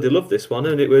bloody love this one.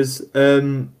 And it was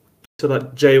so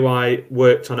that Jay White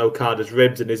worked on Okada's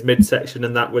ribs in his midsection,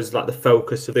 and that was like the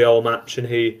focus of the whole match, and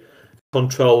he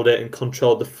controlled it and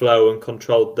controlled the flow and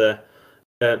controlled the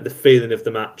feeling of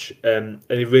the match, and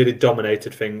he really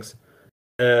dominated things.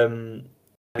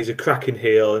 He's a cracking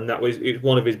heel, and that was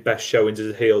one of his best showings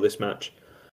as a heel this match.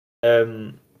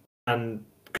 And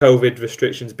COVID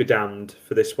restrictions be damned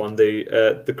for this one.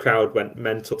 The crowd went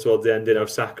mental towards the end in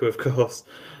Osaka, of course.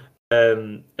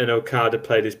 And Okada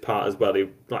played his part as well. He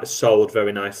sold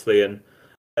very nicely, and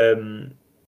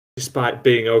despite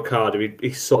being Okada,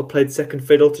 he sort of played second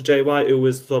fiddle to Jay White, who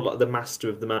was sort of like the master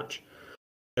of the match.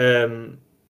 And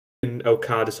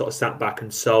Okada sort of sat back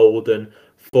and sold and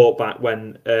fought back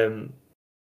when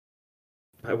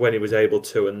he was able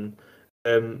to, and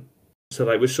so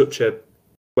it was such a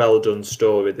well done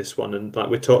story, this one, and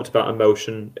we talked about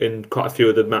emotion in quite a few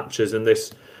of the matches, and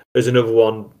this is another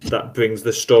one that brings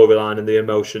the storyline and the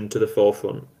emotion to the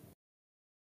forefront.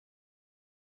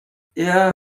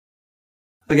 Yeah,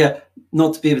 again,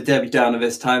 not to be the Debbie Downer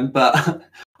this time, but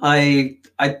I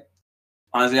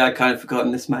honestly I kind of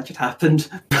forgotten this match had happened.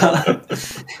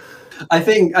 I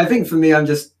think for me, I'm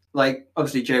just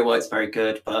obviously Jay White's very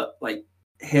good, but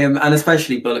him, and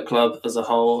especially Bullet Club as a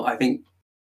whole, I think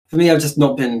for me, I've just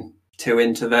not been too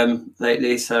into them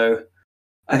lately. So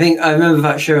I think I remember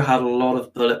that show had a lot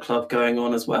of Bullet Club going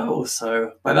on as well.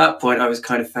 So by that point, I was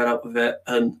kind of fed up with it,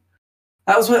 and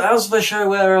that was the show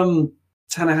where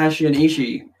Tanahashi and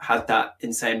Ishii had that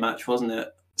insane match, wasn't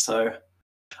it? So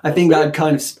I think that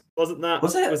kind of wasn't that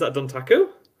was it? Was that Dontaku?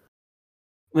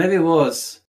 Maybe it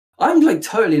was. I'm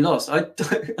totally lost.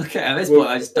 Okay, at this point,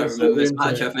 I just don't remember this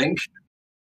match. I think.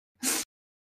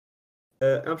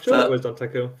 I'm sure that was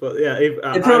Dontaku, but yeah,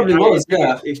 it probably was.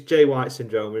 Yeah, it's Jay White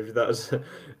syndrome. If that was,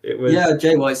 it was. Yeah,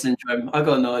 Jay White syndrome. I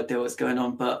got no idea what's going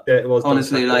on, but yeah, it was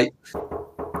honestly,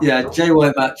 Dontaku. Jay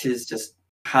White matches just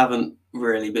haven't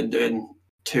really been doing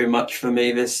too much for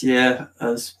me this year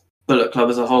as Bullet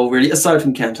Club as a whole. Really, aside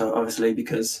from Kenta, obviously,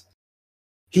 because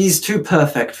he's too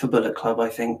perfect for Bullet Club, I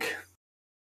think.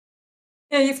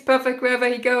 Yeah, he's perfect wherever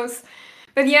he goes.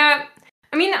 But yeah,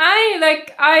 I mean,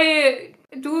 I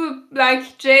do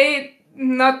like Jay,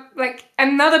 I'm not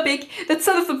a big, that's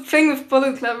sort of the thing with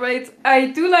Bullet Club, right? I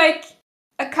do like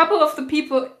a couple of the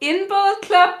people in Bullet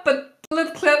Club, but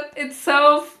Bullet Club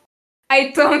itself,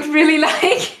 I don't really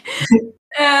like.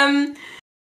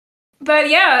 But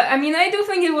yeah, I mean, I do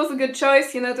think it was a good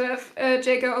choice, to have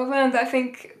Jake go over, and I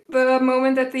think the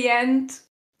moment at the end,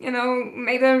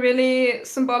 made a really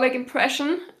symbolic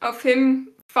impression of him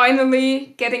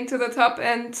finally getting to the top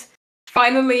and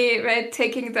finally, right,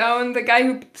 taking down the guy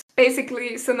who's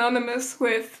basically synonymous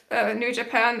with New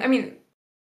Japan. I mean,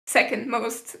 second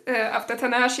most after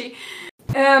Tanahashi.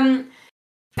 And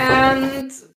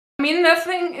I mean,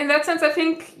 nothing in that sense. I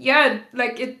think,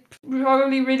 it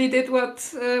probably really did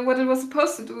what it was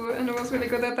supposed to do, and it was really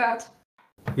good at that.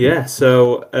 Yeah,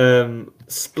 so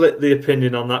split the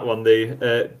opinion on that one,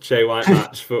 the Jay White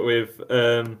match, but with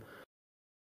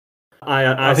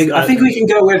I think we can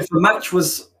go with the match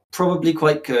was probably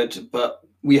quite good, but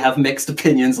we have mixed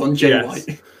opinions on Jay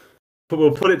White. But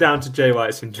we'll put it down to Jay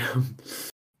White syndrome.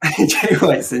 Jay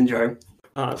White syndrome.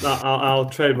 I'll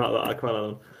trademark that quite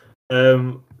well.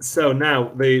 So now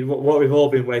what we've all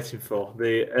been waiting for.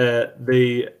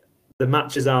 The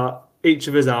matches are, each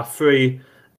of us are 3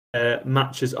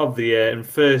 matches of the year, and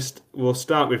first we'll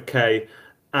start with Kay.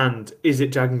 And is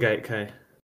it Dragon Gate, Kay?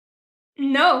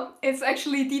 No, it's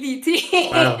actually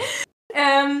DDT. Wow.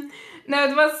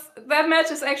 No, that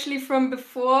match is actually from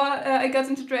before I got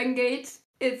into Dragon Gate.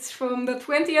 It's from the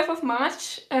 20th of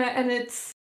March, and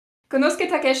it's Konosuke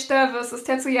Takeshita versus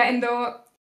Tetsuya Endo.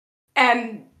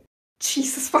 And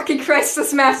Jesus fucking Christ,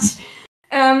 this match.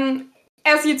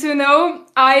 As you two know,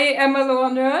 I am a lore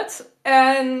nerd,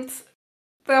 and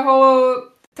the whole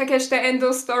Takeshita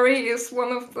Endo story is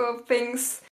one of the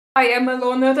things I am a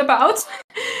lore nerd about.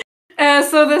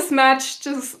 So this match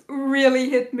just really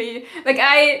hit me.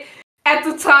 At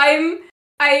the time,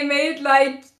 I made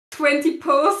 20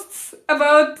 posts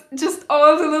about just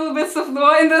all the little bits of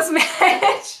lore in this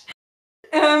match.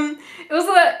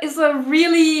 It's a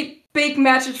really big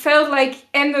match. It felt like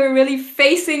Endo really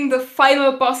facing the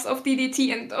final boss of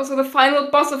DDT and also the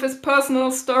final boss of his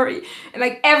personal story. And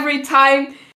every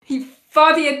time he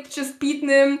thought he had just beaten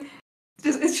him,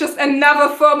 it's just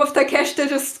another form of Takeshita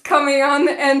just coming on,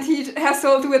 and he has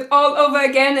to do it all over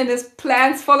again, and his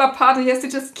plans fall apart, and he has to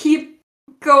just keep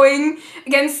going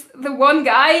against the one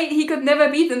guy he could never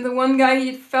beat, and the one guy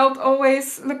he felt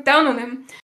always looked down on him.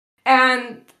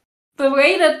 And the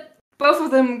way that both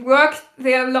of them worked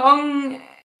their long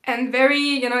and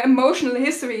very, emotional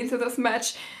history into this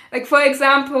match. For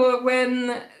example,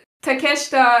 when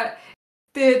Takeshita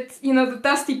did, the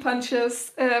Dusty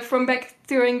Punches from back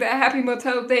during the Happy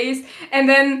Motel days, and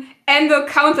then Endo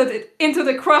countered it into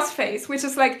the crossface, which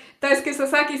is Daisuke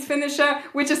Sasaki's finisher,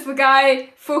 which is the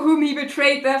guy for whom he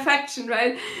betrayed their faction,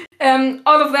 right?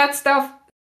 All of that stuff,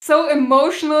 so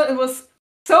emotional, it was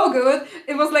so good.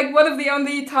 It was one of the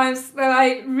only times that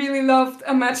I really loved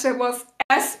a match that was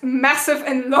as massive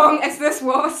and long as this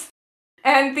was.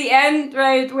 And the end,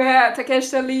 right, where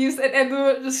Takeshita leaves and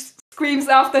Endo just screams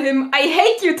after him, "I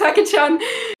hate you, Take-chan!"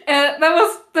 That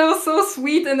was so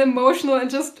sweet and emotional, and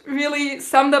just really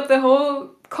summed up the whole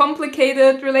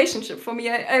complicated relationship for me.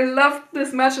 I loved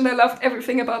this match, and I loved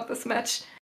everything about this match.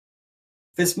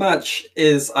 This match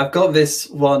is, I've got this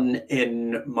one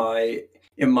in my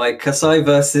Kasai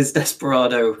versus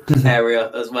Desperado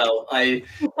area as well.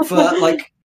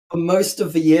 For most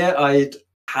of the year, I'd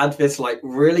had this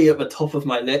really at the top of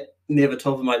my near the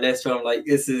top of my list, where I'm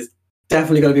this is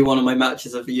definitely going to be one of my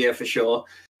matches of the year for sure.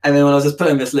 And then when I was just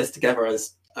putting this list together,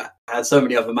 I had so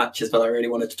many other matches that I really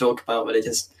wanted to talk about, but it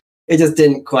just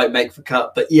didn't quite make the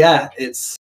cut. But yeah,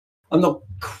 I'm not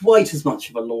quite as much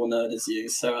of a lore nerd as you,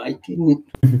 so I didn't,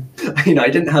 I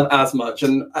didn't have as much.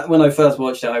 And when I first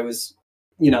watched it, I was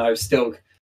still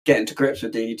getting to grips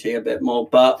with DDT a bit more.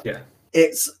 But yeah,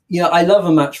 it's, I love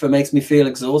a match that makes me feel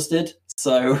exhausted.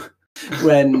 So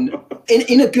when,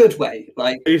 in a good way,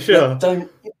 are you sure?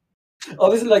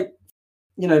 Obviously,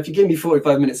 if you give me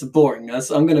 45 minutes of boringness,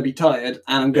 I'm going to be tired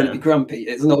and I'm going to be grumpy.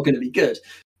 It's not going to be good.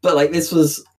 But this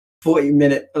was 45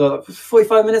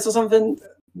 minutes or something,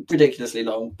 ridiculously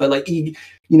long. But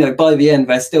by the end,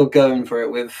 they're still going for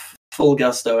it with full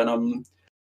gusto, and I'm,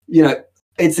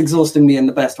 it's exhausting me in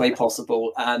the best way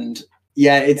possible. And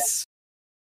yeah, it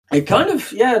kind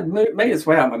of made its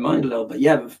way out of my mind a little bit.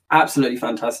 Yeah, absolutely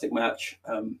fantastic match.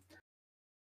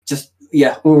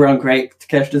 All around great.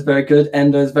 Takeshita's very good.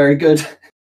 Endo's very good.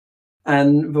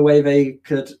 And the way they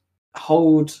could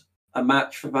hold a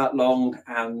match for that long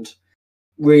and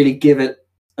really give it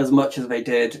as much as they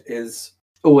did is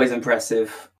always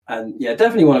impressive. And yeah,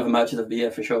 definitely one of the matches of the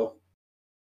year for sure.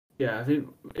 Yeah, I think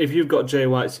if you've got Jay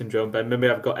White syndrome, Ben, maybe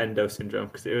I've got Endo syndrome,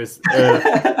 because it was.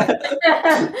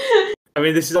 I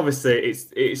mean, this is obviously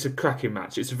it's a cracking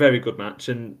match. It's a very good match,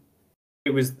 and it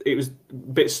was a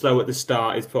bit slow at the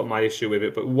start. Is what my issue with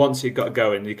it, but once it got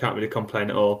going, you can't really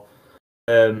complain at all.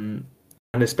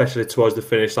 and especially towards the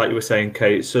finish, like you were saying,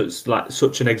 Kate, so it's like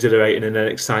such an exhilarating and an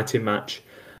exciting match.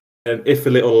 If a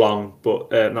little long,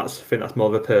 but I think that's more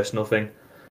of a personal thing.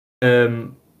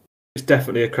 It's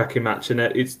definitely a cracking match, and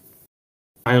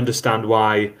I understand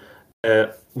why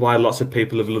lots of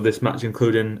people have loved this match,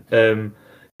 including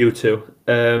you two.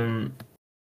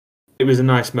 It was a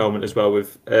nice moment as well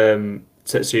with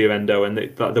Tetsuya Endo, and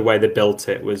the way they built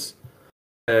it was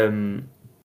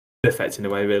perfect in a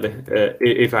way, really.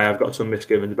 If I have got some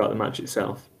misgivings about the match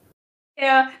itself.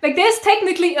 Yeah, like there's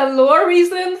technically a lore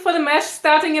reason for the match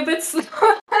starting a bit slow.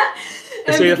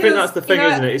 See, I think that's the thing,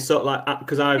 isn't it? It's sort of like,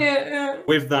 because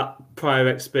with that prior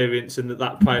experience and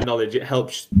that prior knowledge, it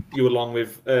helps you along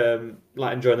with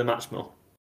like enjoying the match more.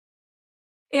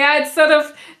 Yeah, it's sort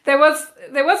of there was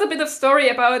a bit of story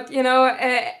about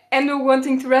Endo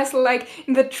wanting to wrestle like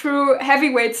in the true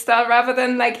heavyweight style rather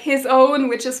than like his own,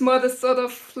 which is more the sort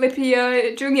of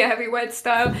flippier junior heavyweight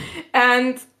style.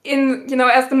 And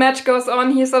as the match goes on,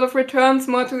 he sort of returns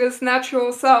more to his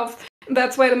natural self.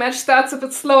 That's why the match starts a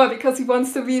bit slower, because he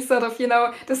wants to be sort of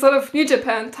the sort of New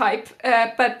Japan type.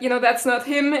 But that's not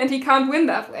him, and he can't win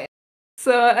that way.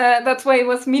 So that's why it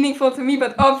was meaningful to me,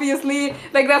 but obviously,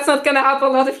 like, that's not gonna help a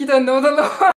lot if you don't know the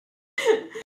lore.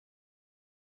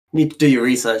 Need to do your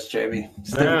research, Jamie.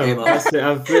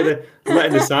 I'm really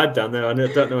letting the side down there. I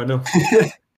don't know enough.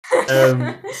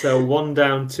 So 1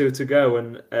 down, 2 to go.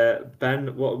 And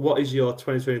Ben, what is your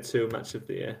 2022 match of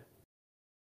the year?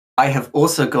 I have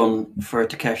also gone for a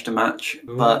Takeshita match,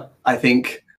 but I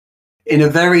think in a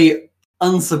very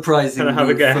unsurprising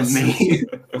move for me.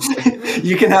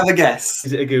 You can have a guess.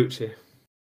 Is it Higuchi?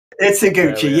 It's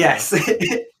Higuchi, yes.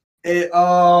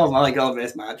 Oh my god,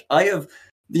 this match.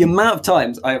 The amount of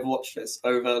times I have watched this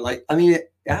over,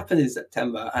 it happened in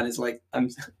September, and it's like, I'm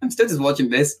still just watching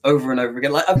this over and over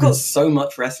again. Like, I've got so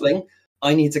much wrestling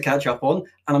I need to catch up on,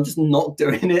 and I'm just not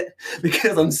doing it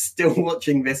because I'm still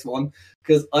watching this one,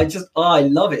 because I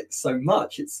love it so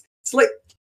much. It's like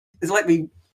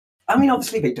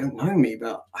obviously they don't know me,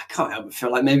 but I can't help but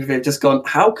feel like maybe they've just gone,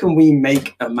 how can we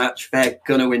make a match they're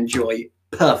going to enjoy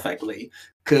perfectly?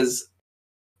 Because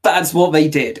that's what they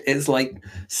did. It's like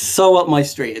so up my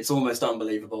street. It's almost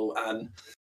unbelievable. And,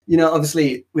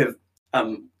 obviously with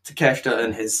Takeshita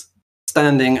and his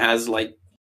standing as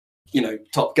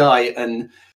top guy, and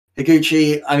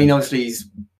Higuchi, obviously he's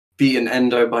beaten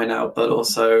Endo by now, but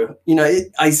also,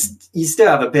 you still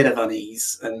have a bit of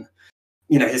unease. And,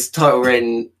 his title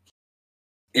reign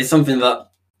is something that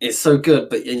is so good,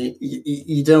 but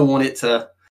you don't want it to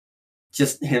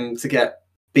just him to get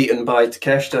beaten by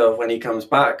Takeshita when he comes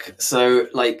back. So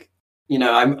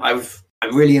I'm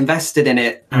really invested in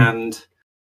it, and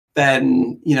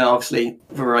then obviously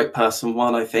the right person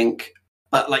won, I think.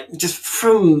 But just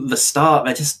from the start,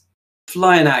 they're just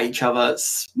flying at each other,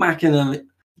 smacking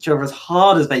each other as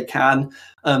hard as they can.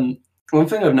 One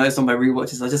thing I've noticed on my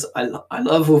rewatches, I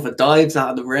love all the dives out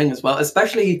of the ring as well,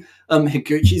 especially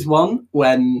Higuchi's one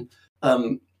when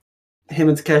him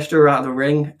and Takeshita are out of the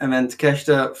ring, and then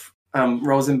Takeshita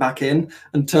rolls him back in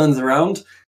and turns around,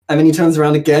 and then he turns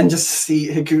around again just to see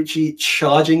Higuchi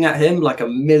charging at him like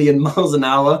 1,000,000 miles an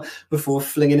hour before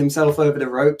flinging himself over the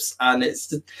ropes, and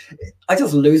I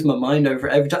just lose my mind over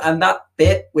it every time. And that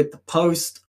bit with the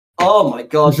post, oh my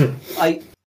god,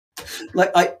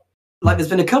 there's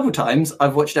been a couple times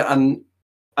I've watched it and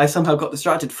I somehow got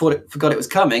distracted, forgot it was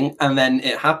coming, and then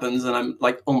it happens and I'm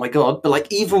like, oh my god. But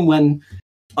even when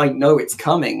I know it's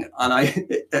coming and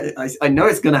I know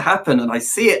it's going to happen and I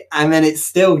see it, and then it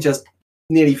still just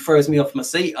nearly throws me off my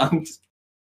seat.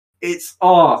 It's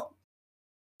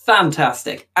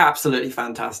fantastic, absolutely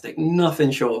fantastic,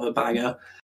 nothing short of a banger.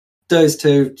 Those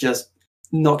two just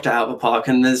knocked it out of the park,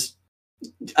 and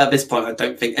at this point I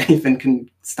don't think anything can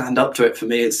stand up to it for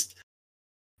me.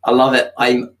 I love it.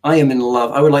 I am in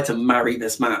love. I would like to marry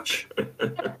this match.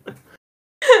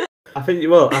 I think you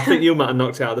might have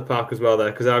knocked it out of the park as well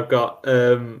there, because I've got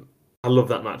I love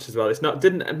that match as well.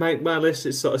 Didn't make my list.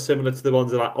 It's sort of similar to the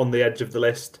ones that are on the edge of the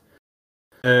list.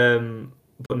 But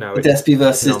no, the Despy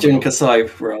versus Jun Kasai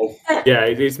role. Yeah,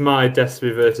 it's my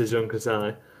Despy versus Jun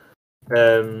Kasai.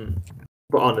 But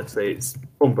honestly, it's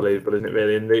unbelievable, isn't it?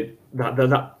 Really, and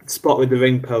that spot with the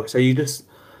ring post, so you just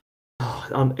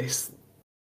it's.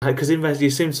 Because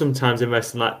you seem sometimes in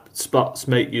wrestling, spots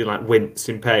make you wince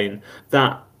in pain.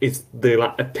 That is the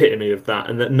epitome of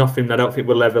that, and that nothing I don't think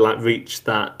will ever reach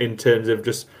that in terms of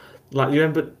just you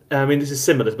remember. This is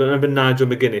similar, but remember Nigel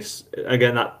McGuinness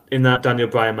again in that Daniel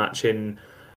Bryan match in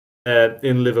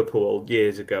Liverpool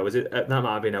years ago. That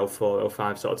might have been 04,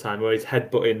 05 sort of time, where he's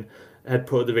headbutted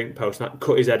the ring post and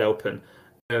cut his head open.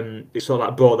 it sort of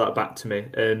like brought that back to me.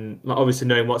 And like obviously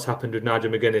knowing what's happened with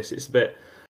Nigel McGuinness, it's a bit,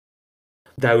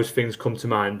 those things come to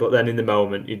mind. But then in the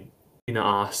moment, you're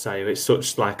not arsed, say it's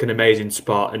such like an amazing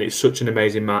spot and it's such an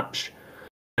amazing match.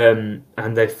 And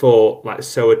they fought like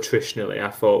so attritionally. I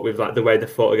thought with like the way they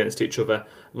fought against each other,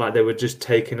 like they were just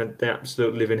taking the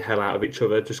absolute living hell out of each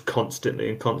other, just constantly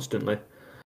and constantly.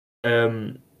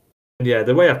 Yeah,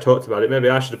 the way I've talked about it, maybe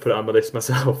I should have put it on my list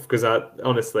myself because I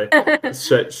honestly,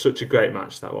 it's such a great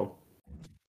match, that one.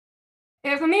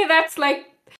 Yeah, for me, that's like,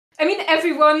 I mean,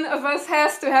 every one of us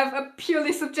has to have a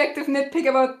purely subjective nitpick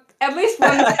about at least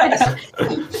one match.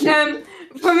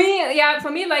 For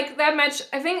me, like that match,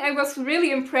 I think I was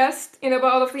really impressed, about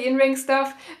all of the in-ring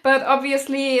stuff. But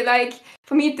obviously, like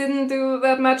for me, it didn't do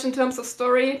that much in terms of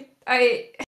story.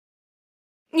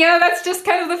 That's just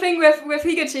kind of the thing with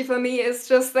Higuchi for me. Is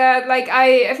just that like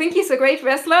I think he's a great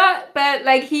wrestler, but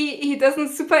like he doesn't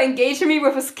super engage me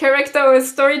with his character or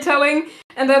his storytelling,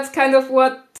 and that's kind of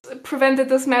what prevented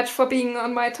this match from being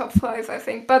on my top 5, I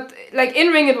think. But like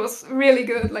in ring, it was really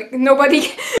good. Like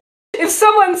nobody. If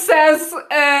someone says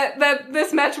that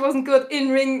this match wasn't good in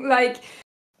ring, like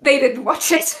they didn't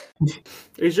watch it.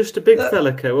 He's just a big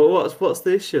fella, okay. Well, what's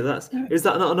the issue? Is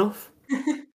that not enough?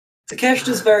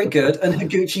 Takeshita's very good, and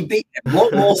Higuchi beat him.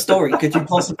 What more story could you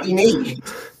possibly need?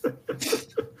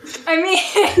 I mean,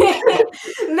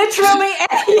 literally.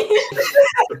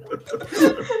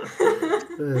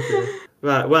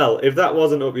 Right. Well, if that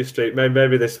wasn't up your street,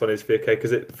 maybe this one is for you, okay?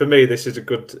 Because for me, this is a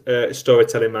good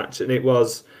storytelling match, and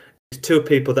it's two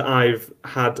people that I've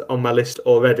had on my list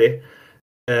already.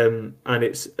 And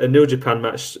it's a New Japan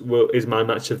match. Is my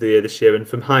match of the year this year, and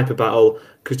from Hyper Battle,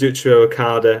 Kazuchika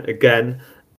Okada again.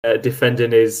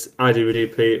 Defending his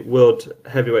IWGP World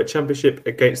Heavyweight Championship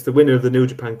against the winner of the New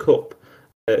Japan Cup,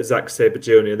 Zack Sabre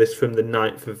Jr. This from the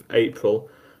 9th of April.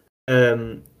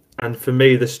 And for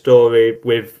me, the story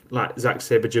with like Zack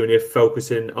Sabre Jr.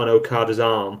 focusing on Okada's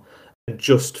arm and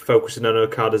just focusing on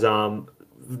Okada's arm,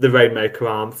 the Rainmaker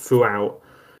arm throughout.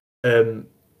 And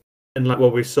like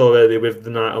what we saw earlier with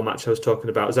the Naito match I was talking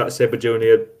about, Zack Sabre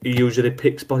Jr. he usually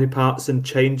picks body parts and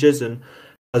changes and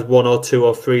has 1 or 2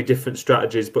 or 3 different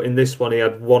strategies, but in this one he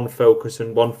had one focus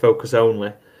and one focus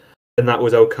only, and that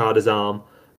was Okada's arm.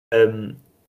 And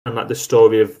like the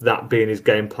story of that being his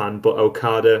game plan, but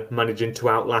Okada managing to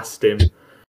outlast him,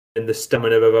 and the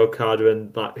stamina of Okada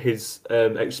and like his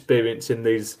experience in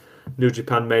these New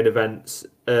Japan main events,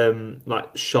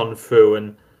 like shone through,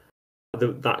 and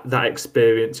that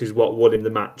experience is what won him the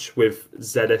match with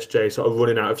ZSJ sort of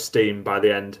running out of steam by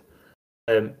the end.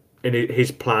 In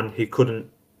his plan, he couldn't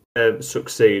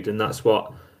succeed, and that's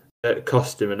what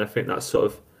cost him. And I think that's sort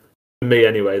of, for me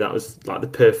anyway, that was like the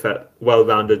perfect,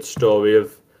 well-rounded story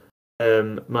of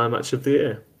my match of the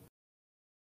year.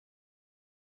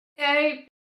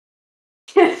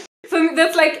 So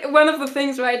that's like one of the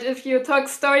things, right? If you talk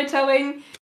storytelling,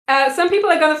 some people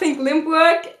are gonna think limp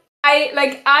work. I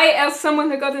as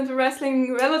someone who got into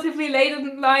wrestling relatively late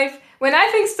in life, when I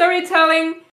think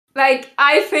storytelling, like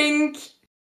I think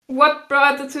what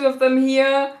brought the two of them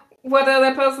here, what are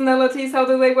their personalities, how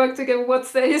do they work together,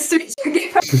 what's their history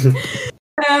together.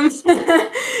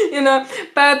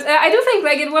 But I do think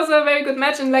like it was a very good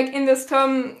match, and like in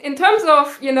terms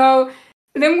of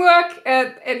limb work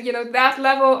at that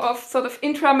level of sort of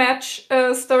intra-match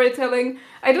storytelling,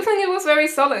 I do think it was very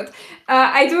solid.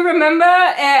 I do remember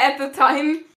at the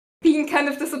time being kind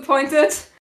of disappointed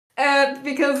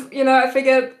because I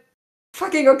figured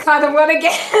fucking Okada won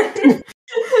again.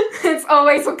 It's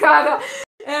always Okada.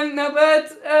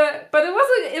 But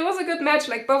it was a good match.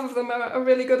 Like both of them are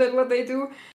really good at what they do,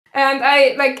 and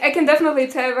I can definitely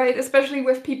tell, right, especially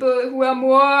with people who are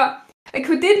more like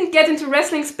who didn't get into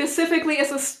wrestling specifically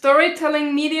as a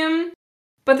storytelling medium,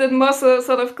 but did more so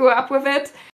sort of grow up with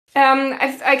it.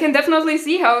 I can definitely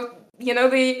see how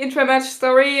the intra-match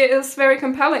story is very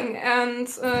compelling, and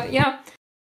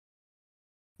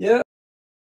Yeah,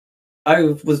 I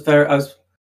was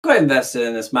quite invested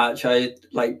in this match. I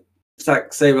like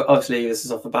Zack Sabre. Obviously, this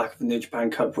is off the back of the New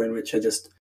Japan Cup win, which I just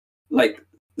like.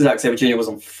 Zack Sabre Jr. was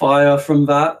on fire from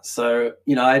that, so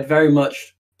I had very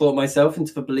much brought myself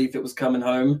into the belief it was coming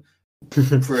home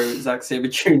through Zack Sabre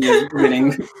Jr. winning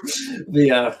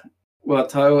the world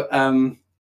title.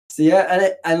 So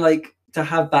yeah, and like to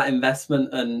have that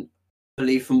investment and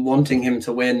belief and wanting him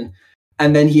to win,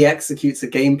 and then he executes a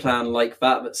game plan like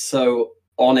that that's so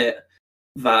on it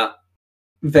that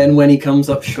then when he comes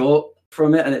up short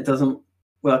from it and it doesn't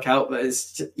work out, but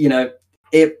it's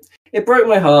it broke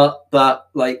my heart. But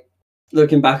like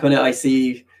looking back on it, I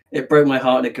see it broke my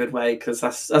heart in a good way, because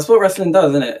that's what wrestling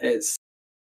does, isn't it?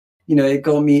 it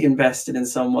got me invested in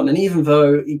someone. And even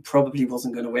though he probably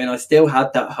wasn't going to win, I still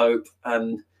had that hope.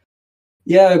 And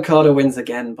yeah, Okada wins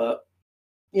again, but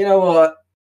you know what?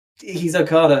 He's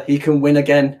Okada. He can win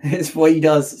again. It's what he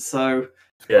does. So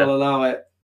I'll allow it.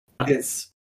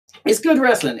 It's good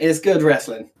wrestling. It's good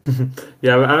wrestling.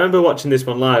 Yeah, I remember watching this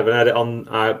one live, and I had it on.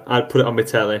 I put it on my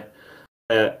telly,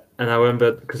 and I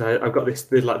remember because I've got this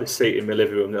seat in my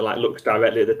living room that looks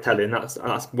directly at the telly, and that's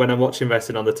when I'm watching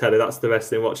wrestling on the telly. That's the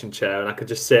wrestling watching chair, and I could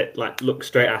just sit look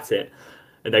straight at it,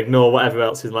 and ignore whatever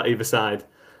else is either side.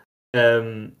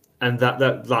 And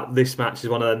that this match is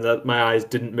one of them that my eyes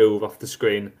didn't move off the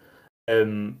screen.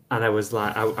 And I was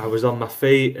I was on my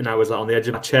feet, and I was on the edge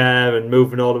of my chair and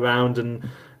moving all around, and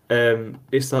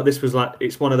it's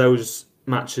it's one of those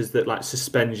matches that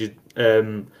suspends your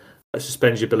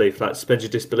belief, suspends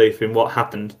your disbelief in what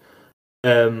happened.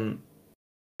 And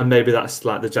maybe that's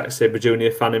the Zack Sabre Jr.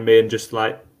 fan in me, and just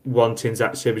wanting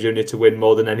Zack Sabre Jr. to win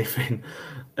more than anything.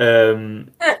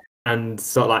 And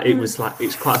so it was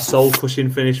it's quite a soul crushing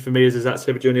finish for me as a Zack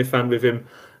Sabre Jr. fan, with him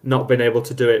not being able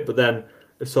to do it. But then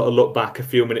I sort of looked back a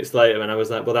few minutes later, and I was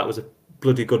well, that was a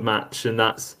bloody good match, and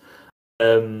that's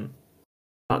the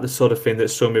sort of thing that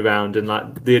swung me around, and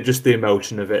the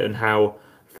emotion of it, and how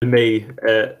for me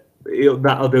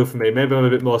that'll do for me. Maybe I'm a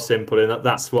bit more simple, and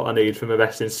that's what I need from a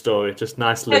wrestling story, just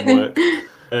nice limb work,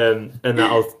 and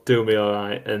that'll do me all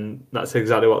right. And that's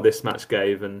exactly what this match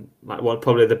gave, and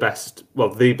probably the best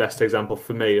example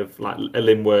for me of a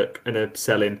limb work and a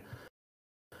selling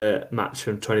match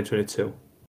from 2022.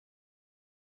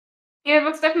 Yeah, it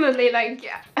was definitely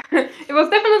it was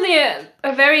definitely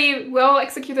a very well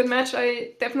executed match.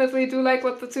 I definitely do like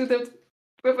what the two did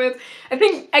with it. I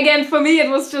think again for me it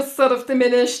was just sort of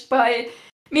diminished by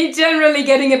me generally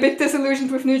getting a bit disillusioned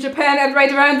with New Japan at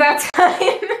right around that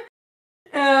time.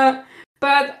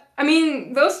 But I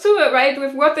mean, those two are right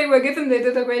with what they were given. They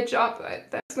did a great job. Right?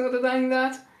 There's no denying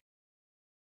that.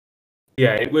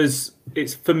 Yeah,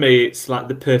 it's for me. It's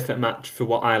the perfect match for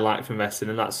what I like from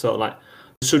wrestling, and that's sort of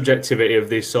the subjectivity of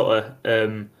these sort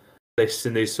of lists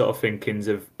and these sort of thinkings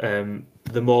of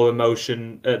the more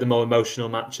emotional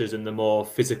matches and the more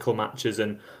physical matches,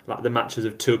 and the matches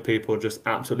of two people just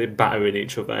absolutely battering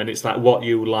each other. And it's what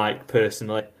you like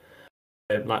personally,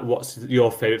 what's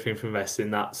your favorite thing from wrestling.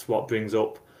 That's what brings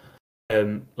up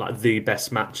the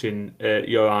best match in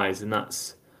your eyes, and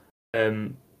that's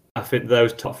I think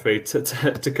those top three.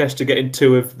 Takeshita getting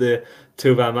two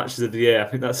of our matches of the year, I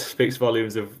think that speaks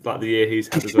volumes of the year he's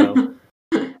had as well.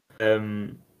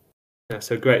 Yeah,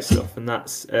 so great stuff, and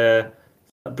that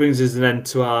brings us an end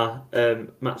to our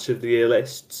match of the year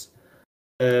lists.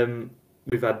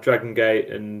 We've had Dragon Gate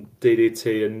and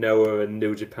DDT and Noah and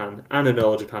New Japan and an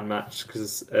All Japan match,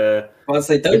 because don't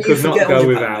you could not forget go All Japan,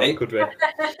 without, mate. could we?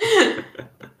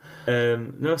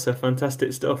 No, so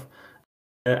fantastic stuff.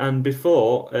 And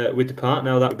before we depart,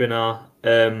 now that we've been our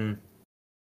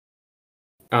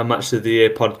match of the year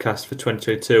podcast for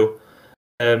 2022,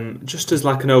 just as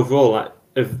an overall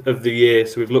of the year,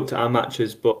 so we've looked at our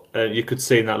matches, but you could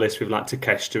see in that list we've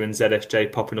Takeshita and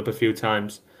ZSJ popping up a few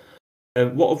times.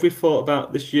 What have we thought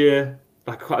about this year?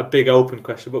 Quite a big open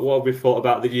question, but what have we thought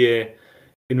about the year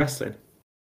in wrestling?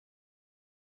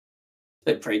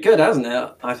 It's been pretty good, hasn't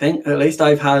it? I think at least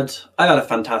I've had a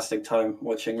fantastic time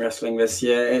watching wrestling this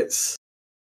year.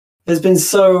 There's been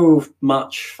so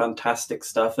much fantastic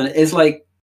stuff, and it's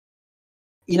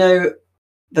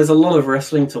there's a lot of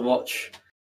wrestling to watch,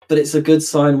 but it's a good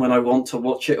sign when I want to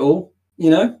watch it all.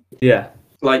 Yeah.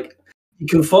 You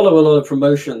can follow a lot of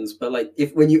promotions, but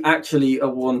when you actually are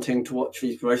wanting to watch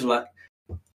these promotions,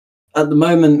 at the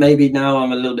moment, maybe now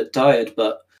I'm a little bit tired,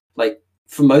 but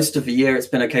for most of the year, it's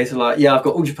been a case of I've got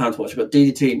All Japan to watch, I've got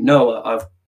DDT, Noah, I've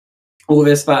all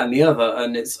this, that, and the other,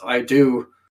 and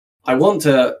I want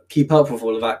to keep up with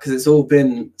all of that because it's all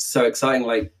been so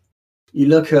exciting. You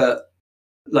look at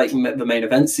the main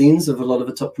event scenes of a lot of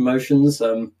the top promotions.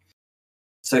 So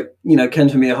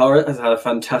Kenta Miyahara has had a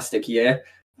fantastic year.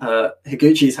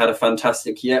 Higuchi's had a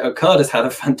fantastic year. Okada's had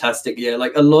a fantastic year.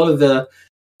 A lot of the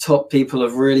top people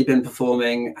have really been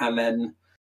performing, and then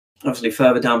obviously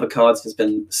further down the cards there's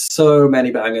been so many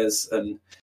bangers, and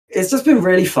it's just been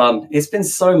really fun. It's been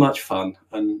so much fun,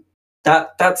 and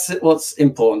that's what's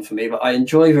important for me. But I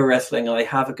enjoy the wrestling, and I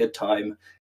have a good time,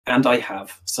 and I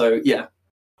have. So yeah,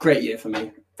 great year for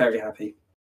me. Very happy.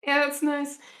 Yeah, that's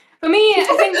nice. For me, I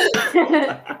think.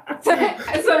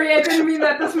 Sorry, I didn't mean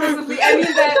that dismissively. I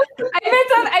meant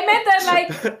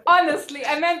that honestly.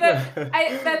 I meant that.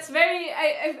 That's very.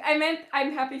 I meant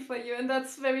I'm happy for you, and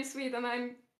that's very sweet, and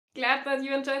I'm glad that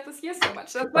you enjoyed this year so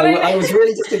much. That's what I was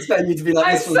really just expecting you to be like,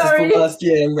 I'm this was just sorry. the worst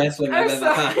year in wrestling I'm I've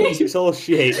ever had. sorry. It's all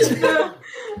shit. No.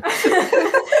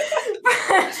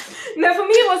 No, for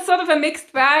me it was sort of a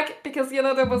mixed bag because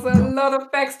there was a lot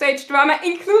of backstage drama,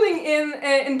 including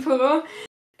in Peru.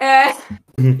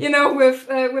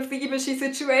 With the Ibushi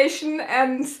situation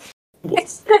and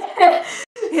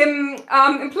him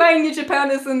implying New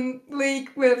Japan is in league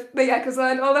with the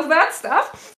Yakuza and all of that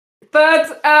stuff.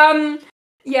 But all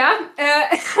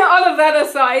of that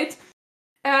aside,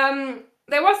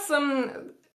 there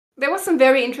was some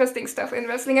very interesting stuff in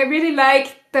wrestling. I really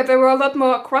like that there were a lot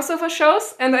more crossover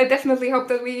shows, and I definitely hope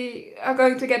that we are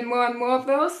going to get more and more of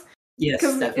those. Yes,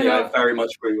 definitely. I very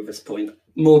much agree with this point.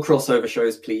 More crossover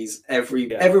shows, please. Every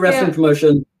wrestling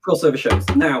promotion, crossover shows.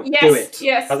 Now, do it.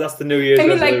 Yes. That's the New Year's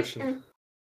resolution.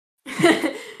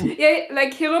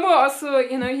 Like Hiromu also,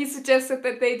 he suggested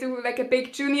that they do like a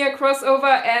big junior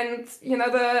crossover, and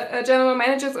the general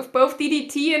managers of both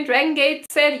DDT and Dragon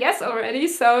Gate said yes already,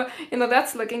 so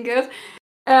that's looking good.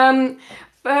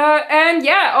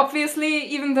 Obviously,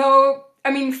 even though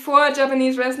for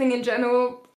Japanese wrestling in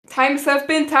general, times have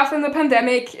been tough in the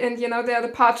pandemic, and there are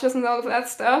departures and all of that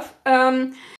stuff.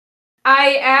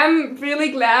 I am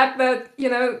really glad that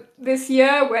this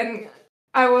year, when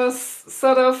I was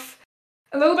sort of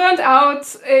a little burnt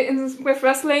out with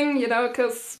wrestling,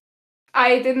 because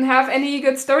I didn't have any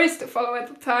good stories to follow at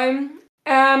the time,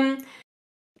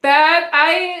 that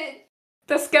I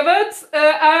discovered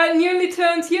a newly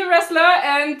turned heel wrestler,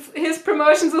 and his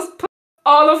promotion just put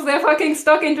all of their fucking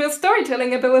stock into his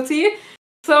storytelling ability.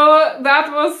 So that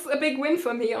was a big win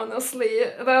for me, honestly,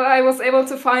 that I was able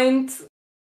to find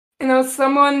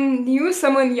someone new,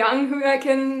 someone young who I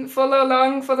can follow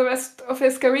along for the rest of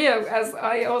his career as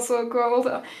I also grow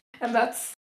older. And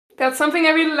that's something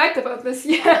I really liked about this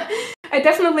year. I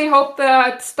definitely hope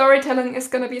that storytelling is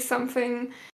going to be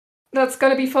something that's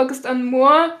going to be focused on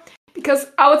more,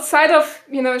 because outside of,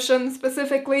 Shun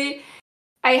specifically,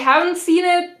 I haven't seen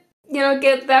it,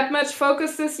 get that much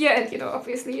focus this year. And,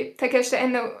 obviously, Takeshita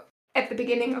Endo at the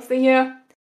beginning of the year.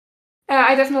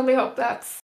 I definitely hope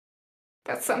that's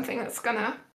something that's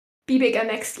gonna be bigger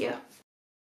next year.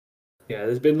 Yeah,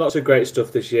 there's been lots of great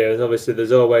stuff this year. Obviously,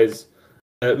 there's always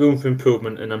room for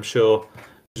improvement, and I'm sure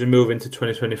as we move into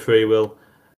 2023, we'll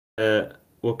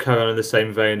carry on in the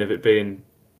same vein of it being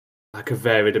like a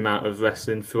varied amount of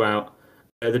wrestling throughout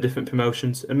the different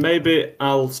promotions. And maybe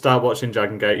I'll start watching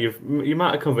Dragon Gate. You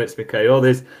might have convinced me, Kay. All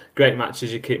these great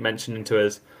matches you keep mentioning to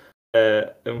us,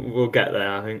 and we'll get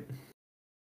there, I think.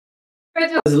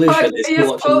 Resolution is to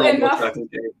watch a lot more Dragon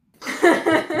Gate.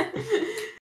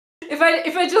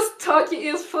 If I just talk your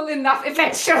ears full enough,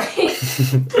 eventually.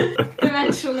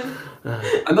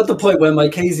 I'm at the point where my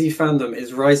KZ fandom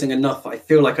is rising enough. I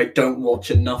feel like I don't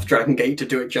watch enough Dragon Gate to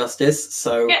do it justice.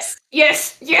 So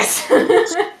yes.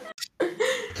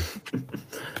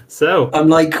 So I'm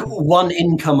like one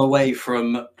income away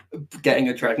from getting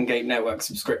a Dragon Gate Network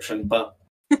subscription, but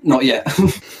not yet.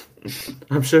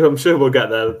 I'm sure we'll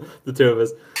get there, the two of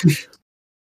us.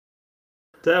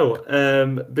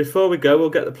 So, before we go, we'll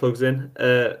get the plugs in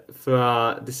for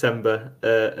our December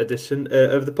edition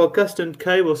of the podcast. And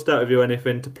Kay, we'll start with you.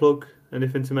 Anything to plug?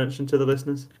 Anything to mention to the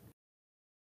listeners?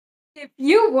 If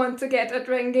you want to get a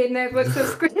Dragon Gate Network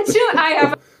subscription, I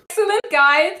have an excellent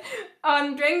guide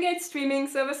on Dragon Gate streaming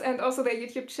service and also their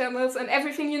YouTube channels and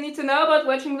everything you need to know about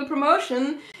watching the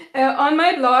promotion on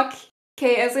my blog,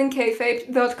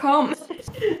 kasinkayfabe.com.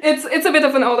 It's a bit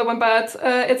of an older one, but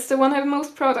it's the one I'm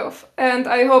most proud of, and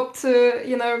I hope to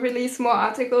release more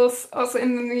articles also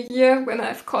in the new year when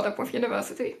I've caught up with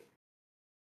university.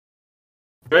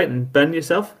 Great, and Ben,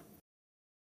 yourself?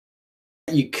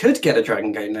 You could get a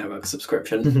Dragon Gate Network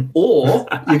subscription, or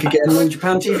you could get a New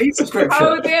Japan TV subscription.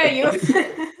 How dare you!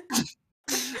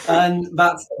 And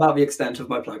that's about the extent of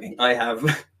my plugging. I have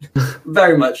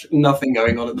very much nothing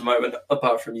going on at the moment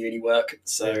apart from uni work.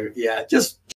 So yeah,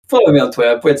 just follow me on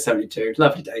Twitter, Bwid72.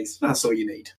 Lovely days. That's all you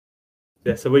need.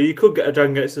 Yeah, so you could get a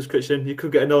Dragon Gate subscription, you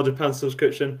could get an All Japan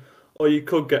subscription, or you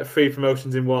could get 3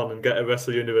 promotions in one and get a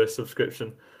Wrestle Universe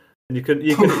subscription. And you can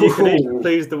even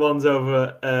please the ones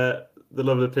over the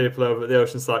lovely people over at the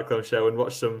Ocean Cyclone Show and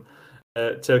watch some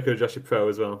Tokyo Joshi Pro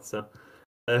as well. So.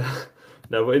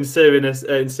 No, but in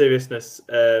seriousness,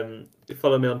 you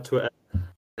follow me on Twitter,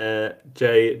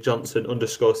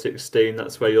 jjohnson_16.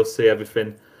 That's where you'll see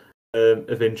everything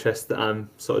of interest that I'm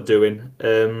sort of doing.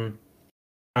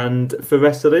 And for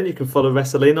Wrestling, you can follow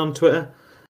Wrestling on Twitter,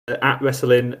 at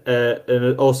Wrestling,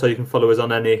 and also you can follow us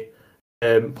on any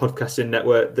podcasting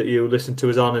network that you listen to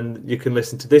us on, and you can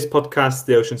listen to this podcast,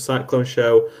 The Ocean Cyclone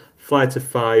Show, Fly to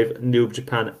 5, Noob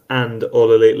Japan, and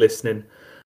All Elite Listening.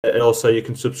 And also, you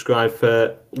can subscribe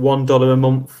for $1 a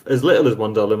month, as little as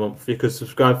 $1 a month. You could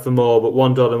subscribe for more, but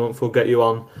 $1 a month will get you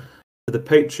on to the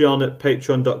Patreon at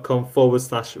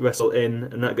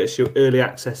patreon.com/WrestleIn, and that gets you early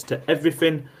access to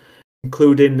everything,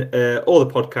 including all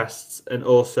the podcasts. And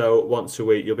also, once a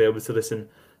week, you'll be able to listen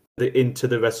to the Into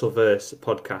the Wrestleverse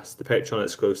podcast, the Patreon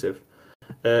exclusive.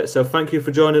 So thank you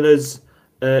for joining us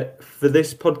for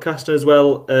this podcast as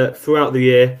well throughout the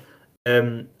year.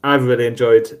 I've really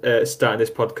enjoyed starting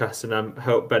this podcast, and I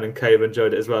hope Ben and Kay have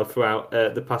enjoyed it as well throughout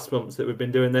the past months that we've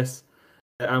been doing this.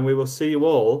 And we will see you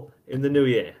all in the new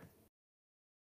year.